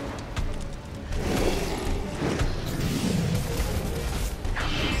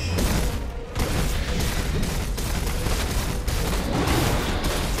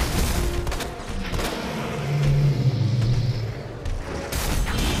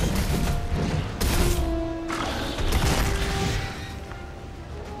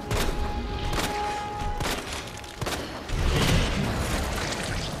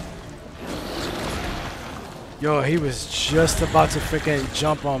 Yo, he was just about to freaking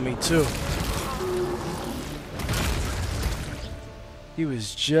jump on me too. He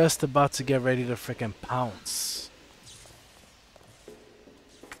was just about to get ready to freaking pounce.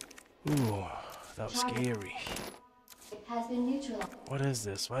 Ooh, that was scary. Has been neutralized. What is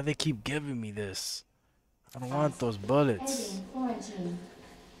this? Why they keep giving me this? I don't want those bullets. Ending quarantine.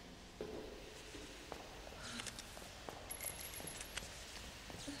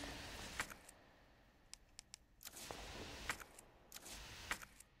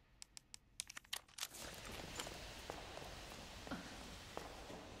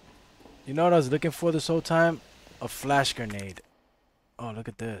 You know what I was looking for this whole time? A flash grenade. Oh, look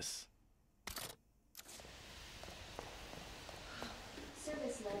at this.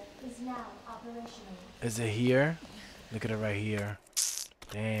 Service lift is now operational. Is it here? Look at it right here.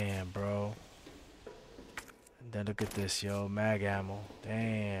 Damn, bro. And then look at this, yo. Mag ammo.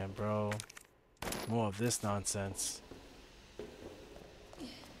 Damn, bro. More of this nonsense.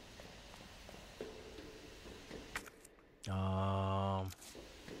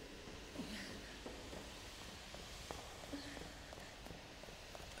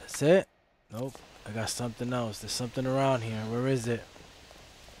 That's it? Nope. I got something else. There's something around here. Where is it?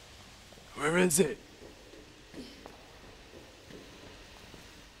 Where is it?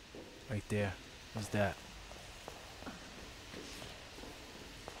 Right there. What's that?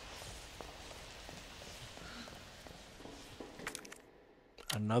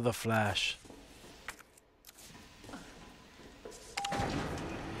 Another flash.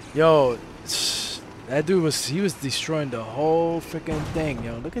 Yo, that dude he was destroying the whole freaking thing,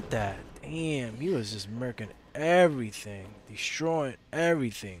 yo. Look at that. Damn, he was just murking everything. Destroying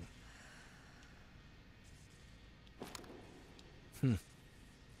everything.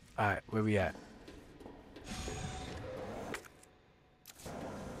 Alright, where we at?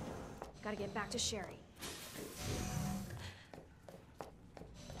 Gotta get back to Sherry.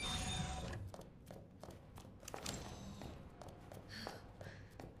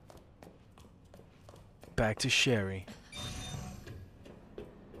 Back to Sherry.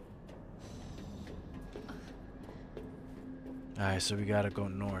 Alright, so we gotta go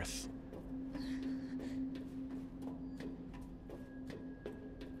north.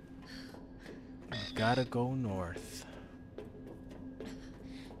 We gotta go north.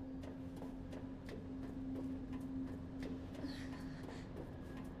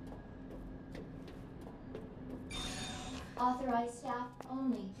 Authorized staff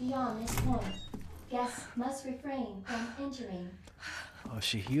only beyond this point. Guests must refrain from entering. Oh,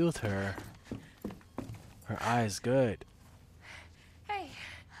 she healed her. Her eye is good. Hey,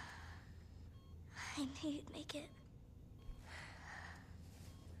 I knew you'd make it.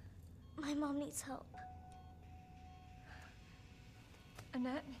 My mom needs help.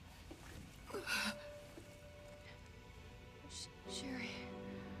 Annette. Sherry.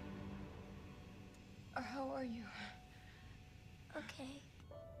 How are you? Okay.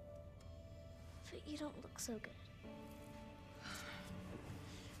 But you don't look so good.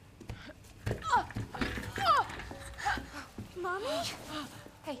 Mommy?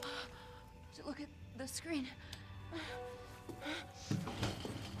 Hey, look at the screen.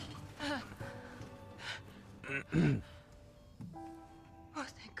 Oh,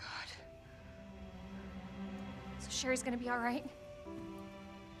 thank God. So Sherry's gonna be all right?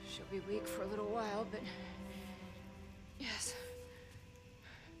 She'll be weak for a little while, but yes.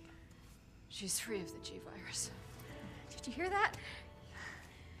 She's free of the G virus. Did you hear that?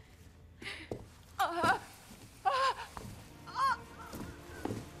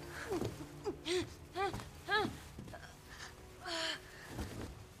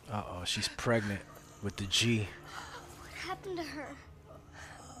 Uh-oh, she's pregnant with the G. What happened to her?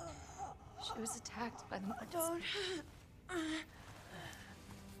 She was attacked by the monsters.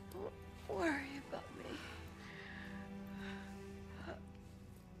 Don't worry about me.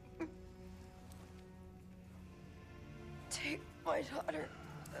 Take my daughter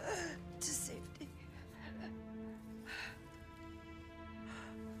to safety.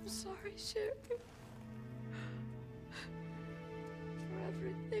 I'm sorry, Sherry. For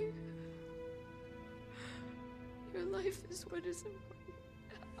everything. Your life is what is important.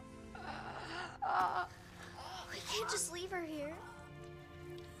 We can't just leave her here.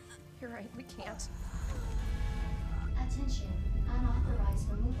 You're right, we can't. Attention. Unauthorized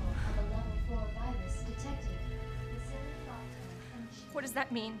removal of a level 4 virus detected. Facility lockdown. What does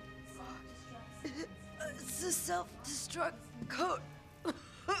that mean? Self-destruct sequence. It's a self-destruct code.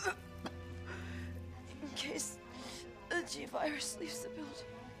 In case the G virus leaves the building.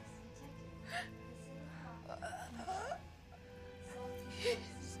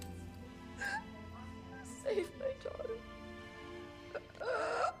 Please. Save my daughter.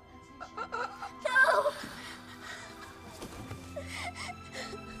 No!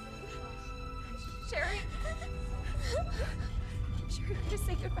 Sherry? Sherry, please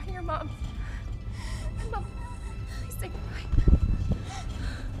say goodbye to your mom. Mom, please say goodbye.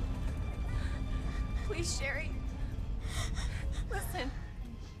 Please, Sherry. Listen.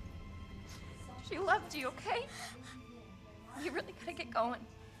 She loved you, okay? You really gotta get going.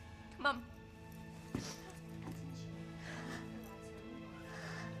 Come on.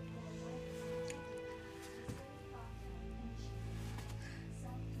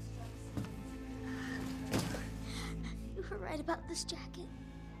 about this jacket.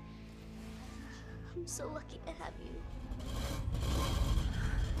 I'm so lucky to have you.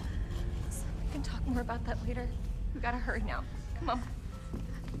 We can talk more about that later. We gotta hurry now. Come on.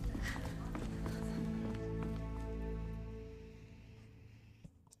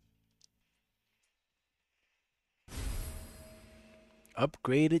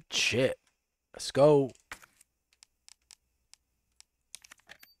 Upgraded chip. Let's go.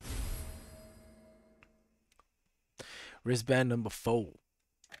 Wristband number 4.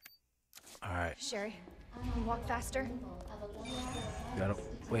 Alright. Sherry, can you walk faster? Gotta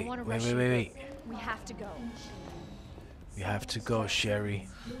wait, wanna wait, rush wait, you. wait, wait. We have to go. We have to go, Sherry.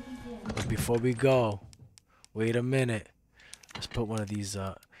 But before we go, wait a minute. Let's put one of these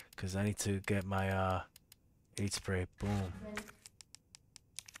cause I need to get my 8 spray. Boom.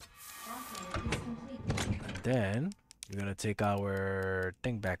 And then we're gonna take our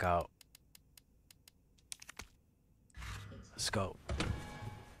thing back out. Let's go.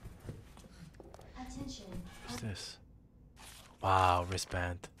 What's this? Wow,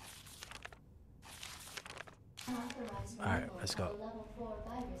 wristband. Alright, let's go.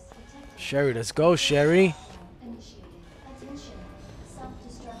 Sherry, let's go, Sherry. Initiated. Attention.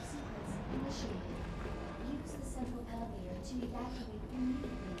 Self-destruct sequence initiated. Use the central elevator to evacuate immediately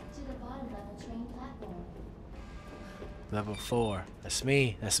to the bottom level train platform. Level 4. That's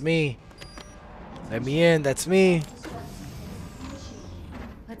me. That's me. Let me in. That's me.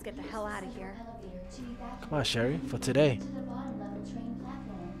 Let's get the hell out of here. Elevator to evacuate Come on, Sherry. For today. to the bottom level train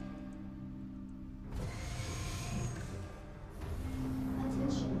platform.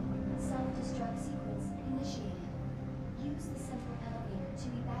 Attention. Self-destruct sequence initiated. Use the central elevator to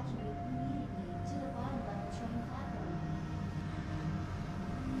evacuate immediately to the bottom level train platform.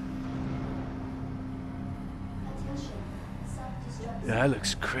 Attention. Self-destruct Yeah, that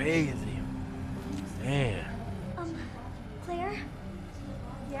looks crazy. Man. Claire,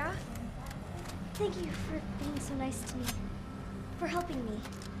 Yeah? thank you for being so nice to me. For helping me.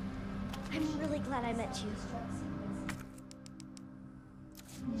 I'm really glad I met you.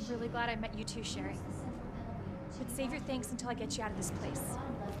 I'm really glad I met you too, Sherry. But save your thanks until I get you out of this place.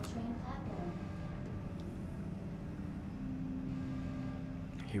 bottom level train platform.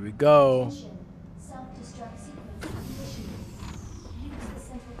 Here we go. Self-destruct sequence initiated. Use the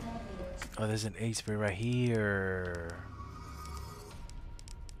central elevator to Oh, there's an 8 spray right here.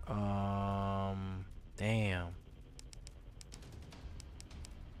 Damn.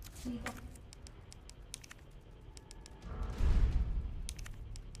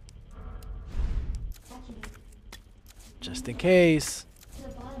 evacuate Just in case. to the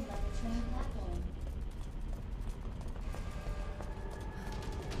bottom level train platform.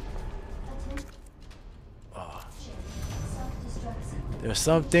 Oh, Self-destruct sequence there's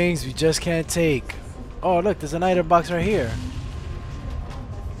some things we just can't take. Oh, look, there's an item box right here.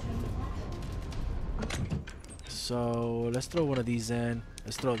 So let's throw one of these in.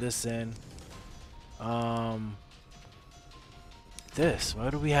 Let's throw this in. This. Why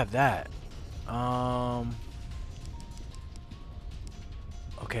do we have that?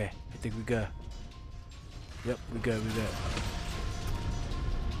 Okay, I think we good. Yep, we good. We good.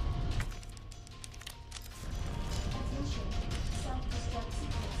 attention. Self-destruct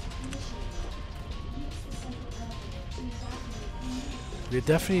sequence initiated. Use the central elevator to evacuate immediately. We're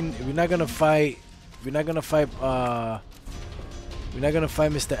definitely we're not gonna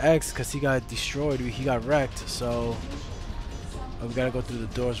fight Mr. X because he got destroyed. He got wrecked. So we gotta go through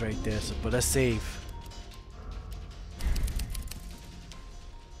the doors right there. So, but let's save.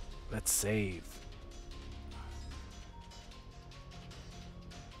 Let's save.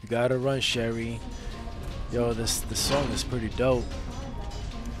 You gotta run, Sherry. Yo, this song is pretty dope.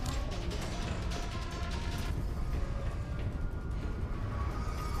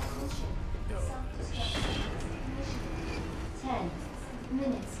 Yo, 10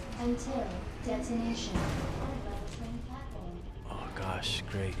 minutes until detonation. Bottom level train platform. oh gosh,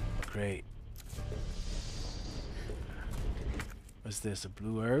 great, great. What's this? A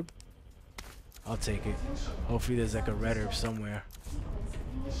blue herb? I'll take it. Hopefully there's like a red herb somewhere.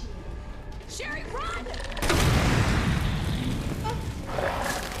 Sherry, run!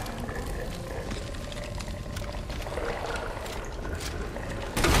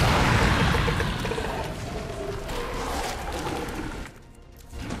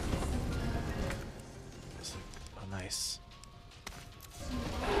 Oh, nice.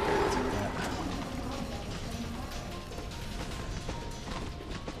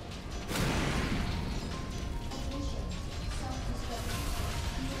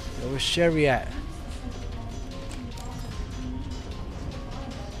 Yo, where's Sherry at?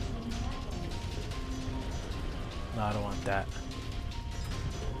 No, I don't want like that.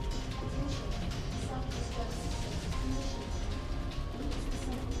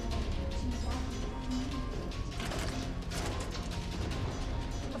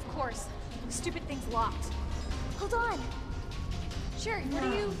 Of course. The stupid thing's locked. Hold on. Sherry, what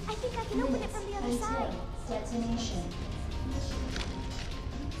are you... I think I can open it from the other side. Detonation.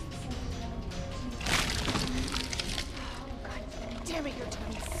 Damn it, your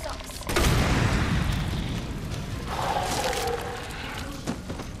timing sucks.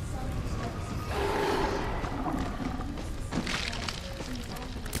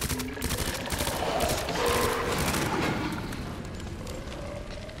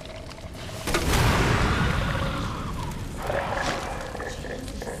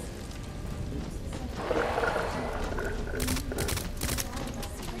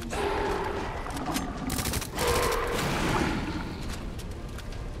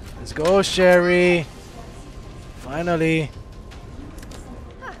 Let's go, Sherry. Finally.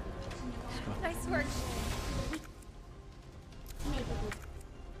 Nice work.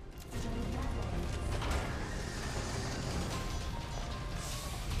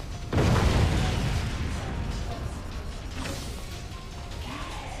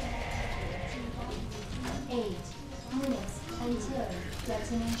 Eight minutes until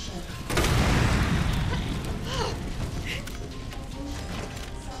detonation.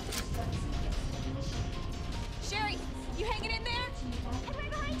 Sherry, you hanging in there? I'm right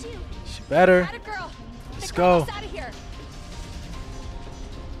behind you. She better. Atta girl. Let's Get go. us out of here.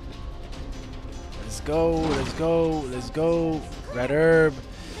 Let's go. Let's go. Let's go. Red herb.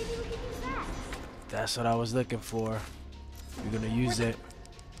 Maybe we can use that. That's what I was looking for. We're gonna use it.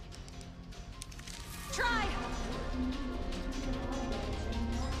 Try.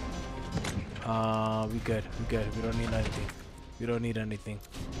 We good. We good. We don't need anything. We don't need anything.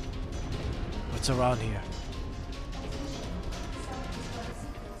 What's around here?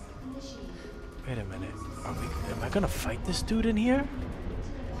 Wait a minute. Am I gonna fight this dude in here?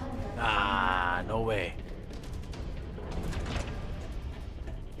 Ah, no way.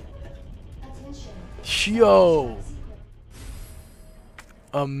 Yo!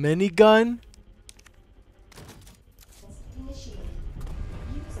 A minigun?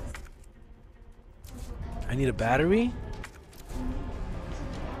 I need a battery?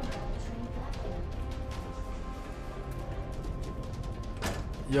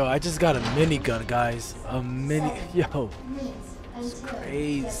 Yo, I just got a minigun, guys. A mini. Yo. It's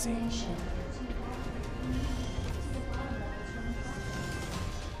crazy.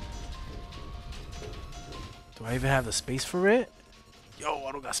 Do I even have the space for it? Yo,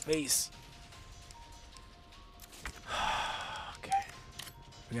 I don't got space. Okay.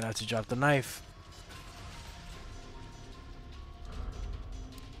 We're gonna have to drop the knife.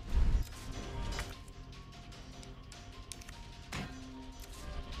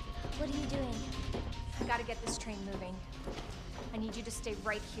 What are you doing? I gotta get this train moving. I need you to stay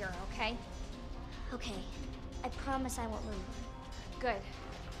right here, okay? Okay. I promise I won't move. Good.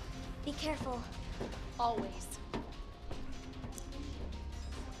 Be careful. Always.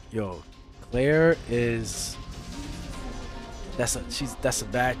 Yo, Claire is that's a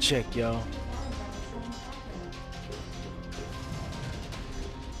bad chick, yo.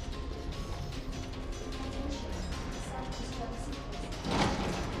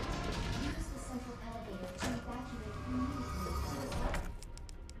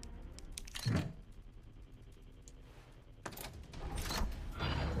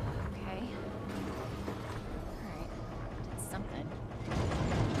 Okay. Alright. Did something.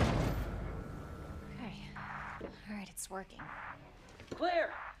 Okay. Alright, it's working.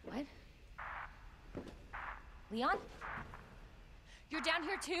 Claire! What? Leon? You're down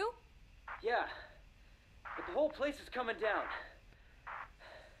here too? Yeah, but the whole place is coming down.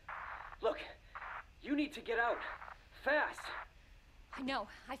 Look, you need to get out. Fast! I know.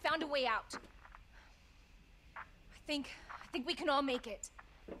 I found a way out. I think we can all make it.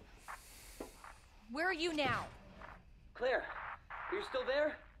 Where are you now? Claire, are you still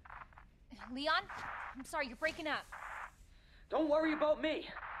there? Leon? I'm sorry, you're breaking up. Don't worry about me.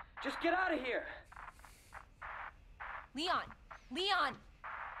 Just get out of here. Leon! Leon!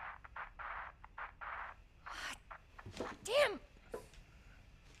 Damn!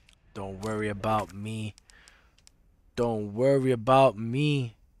 Don't worry about me. Don't worry about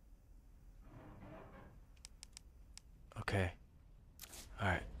me. Okay.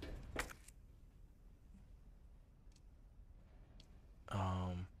 Alright.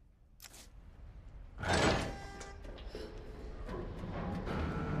 Alright.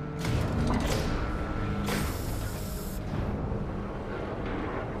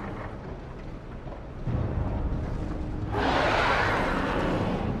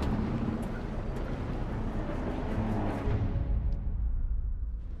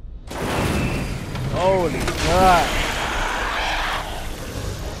 Holy God.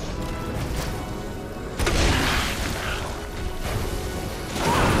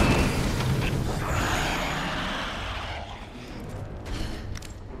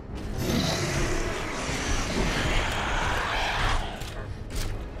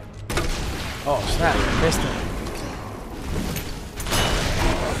 Oh snap, I missed him.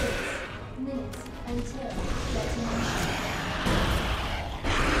 Minutes until detonation.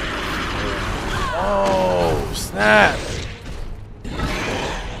 Oh snap.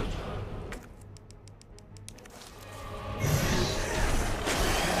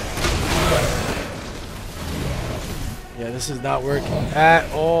 Yeah, this is not working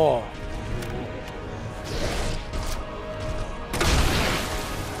at all.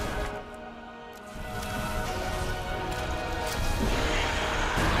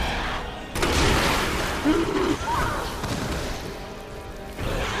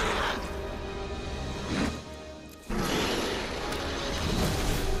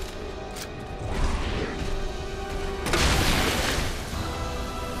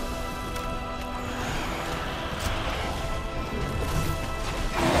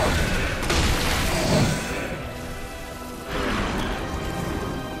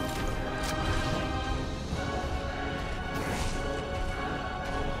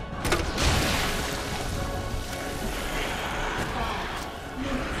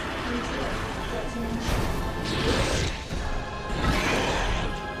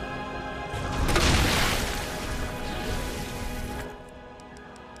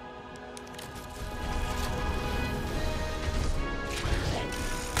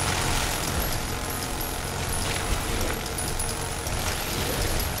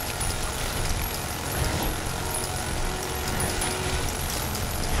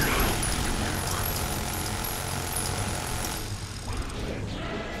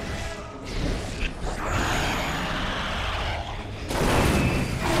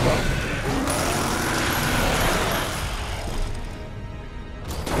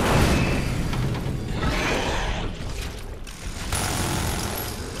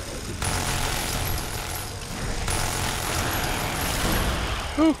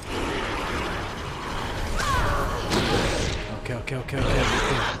 Okay.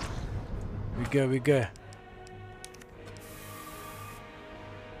 We good.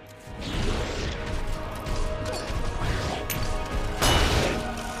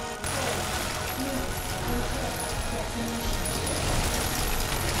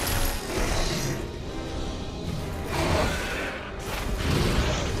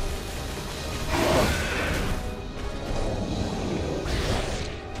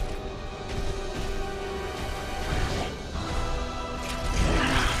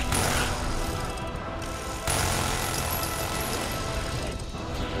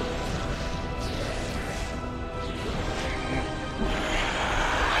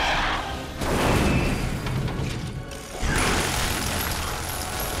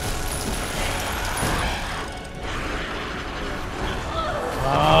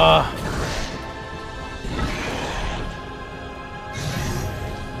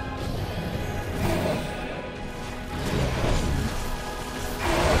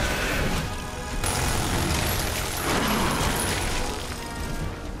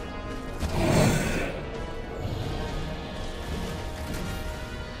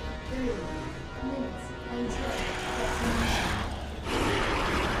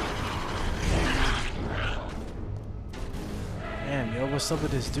 Damn, yo, what's up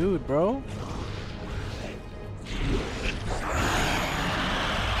with this dude, bro?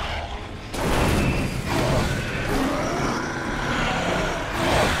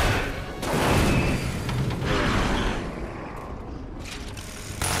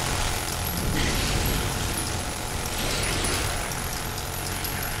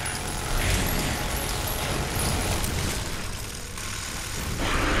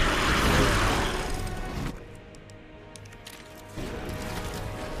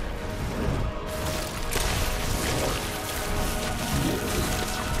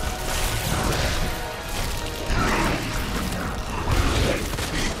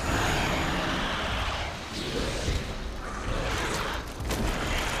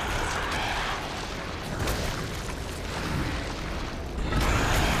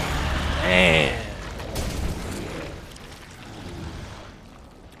 Man.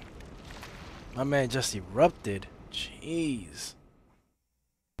 My man just erupted. Jeez.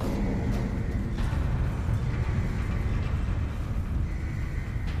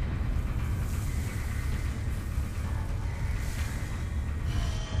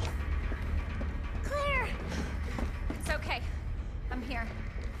 Claire! It's okay. I'm here.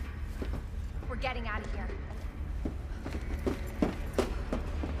 We're getting out of here.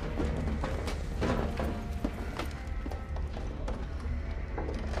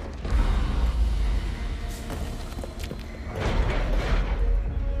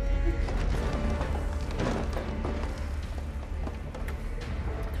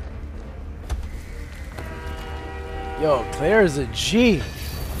 Yo, Claire is a G.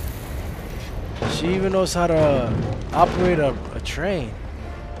 She even knows how to operate a train.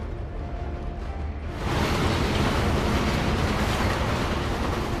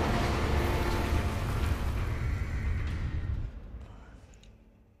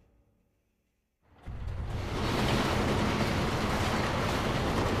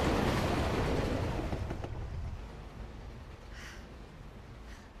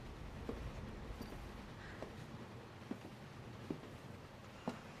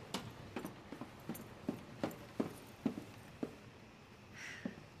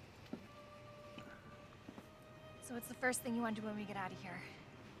 So what's the first thing you want to do when we get out of here?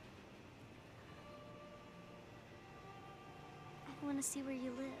 I want to see where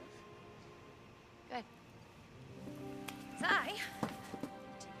you live. Good. 'Cause I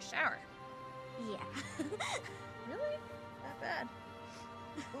take a shower. Yeah. Really? That bad?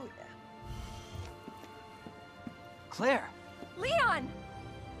 Oh yeah. Claire! Leon!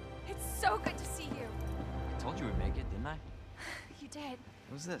 It's so good to see you. I told you we'd make it, didn't I? You did.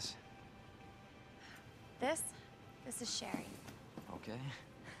 Who's this? This is Sherry. Okay.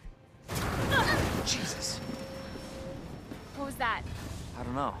 Jesus! What was that? I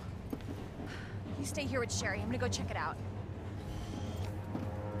don't know. You stay here with Sherry. I'm gonna go check it out.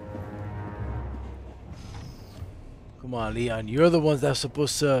 Come on, Leon. You're the ones that's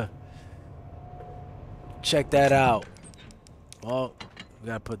supposed to check that out. Well, we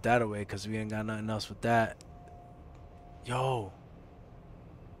gotta put that away because we ain't got nothing else with that. Yo.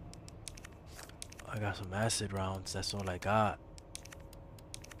 I got some acid rounds. That's all I got.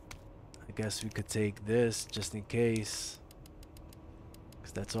 I guess we could take this just in case.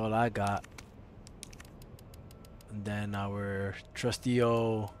 Because that's all I got. And then our trusty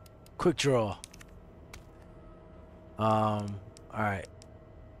old quick draw. Alright.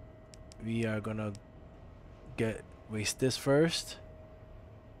 We are gonna waste this first.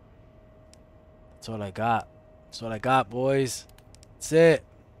 That's all I got. That's all I got, boys. That's it.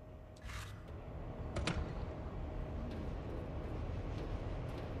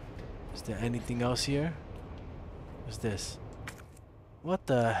 Is there anything else here? What's this? What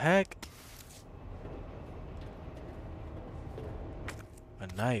the heck? A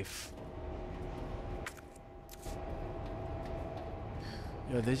knife.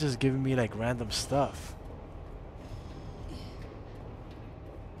 Yo, they're just giving me like random stuff.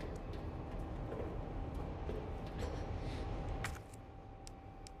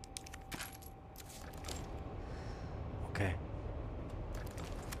 Okay.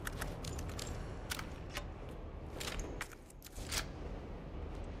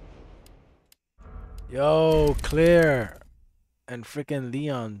 Yo, Claire and freaking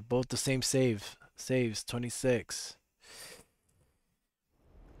Leon, both the same saves 26.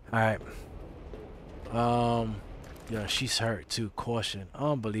 Alright. Yeah, she's hurt too. Caution.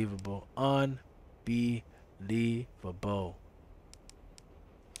 Unbelievable. Unbelievable.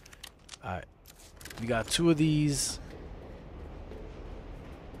 Alright. We got 2 of these.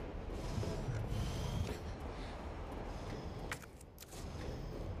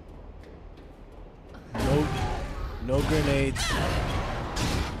 No grenades.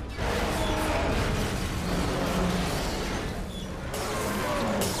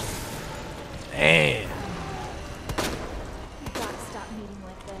 Man. You gotta stop meeting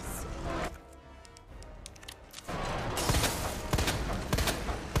like this.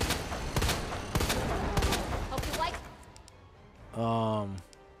 Hope you like.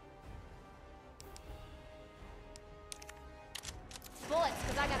 Bullets,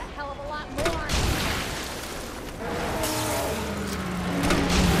 because I got a hell of a lot more.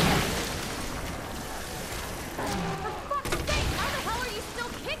 For fuck's sake, how the hell are you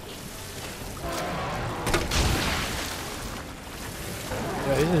still kicking?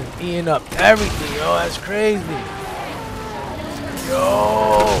 Yo, this is eating up everything, yo. That's crazy.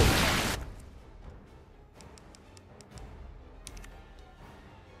 Yo.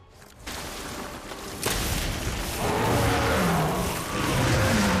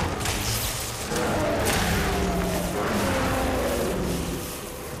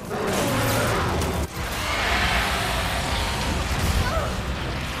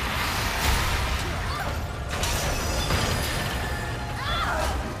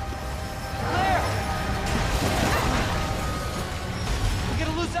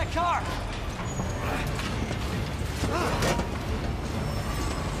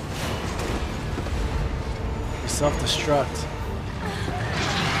 You self-destruct.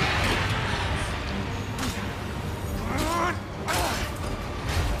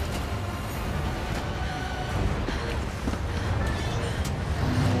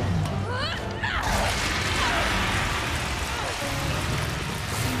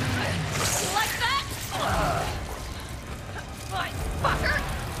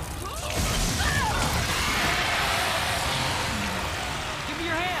 Give me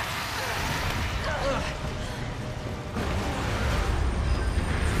your hand!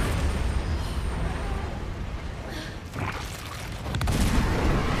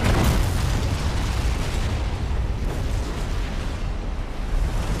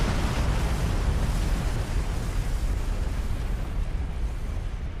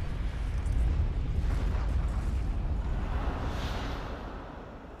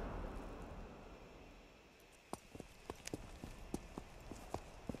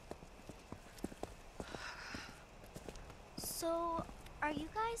 So, are you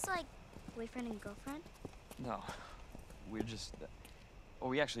guys like boyfriend and girlfriend? No, we're just. Well,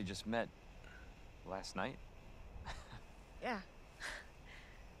 we actually just met last night. Yeah.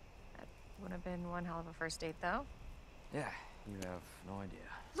 That would have been one hell of a first date, though. Yeah, you have no idea.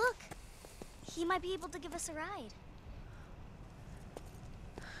 Look, he might be able to give us a ride.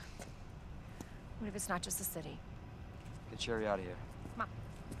 What if it's not just the city? Get Sherry out of here. Come on.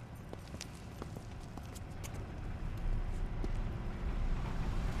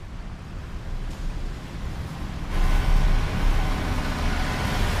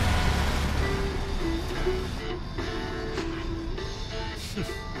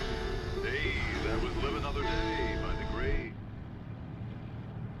 Hey, that was Live Another Day by the great.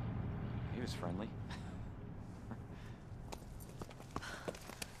 He was friendly.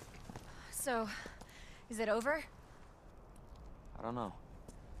 So, is it over? I don't know.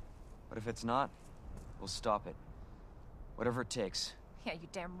 But if it's not, we'll stop it. Whatever it takes. Yeah, you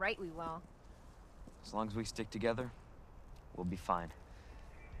damn right we will. As long as we stick together, we'll be fine.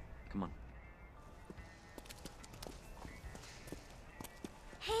 Come on.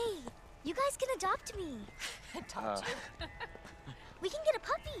 Hey, you guys can adopt me. Adopt you. We can get a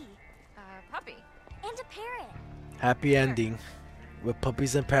puppy Puppy. and a parrot. Happy ending with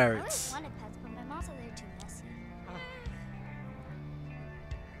puppies and I parrots. always wanted pets, but my mom said they're too messy.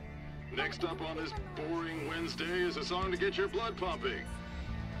 Next up on this boring Wednesday is a song to get your blood pumping.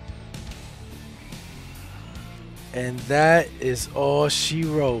 And that is all she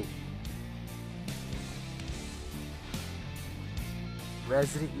wrote.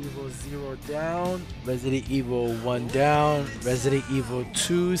 Resident Evil 0 down, Resident Evil 1 down, Resident Evil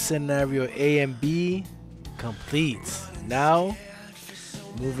 2 scenario A and B complete. Now,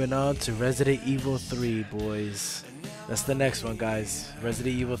 moving on to Resident Evil 3, boys. That's the next one, guys.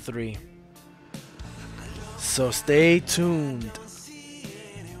 Resident Evil 3. So stay tuned.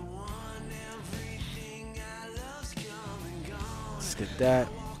 Let's get that.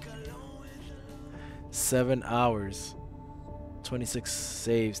 7 hours. 26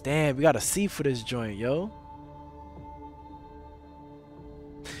 saves. Damn, we got a C for this joint, yo.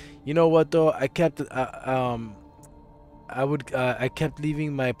 You know what though? I kept I kept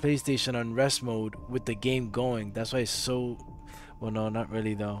leaving my PlayStation on rest mode with the game going. That's why it's so. Well, no, not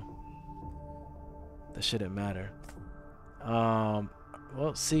really though. That shouldn't matter. Well,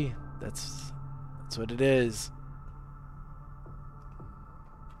 see, that's what it is.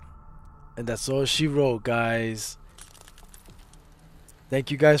 And that's all she wrote, guys. Thank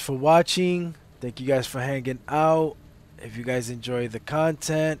you guys for watching. Thank you guys for hanging out. If you guys enjoy the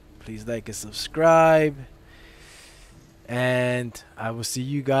content, please like and subscribe. And I will see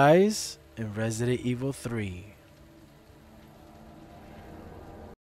you guys in Resident Evil 3.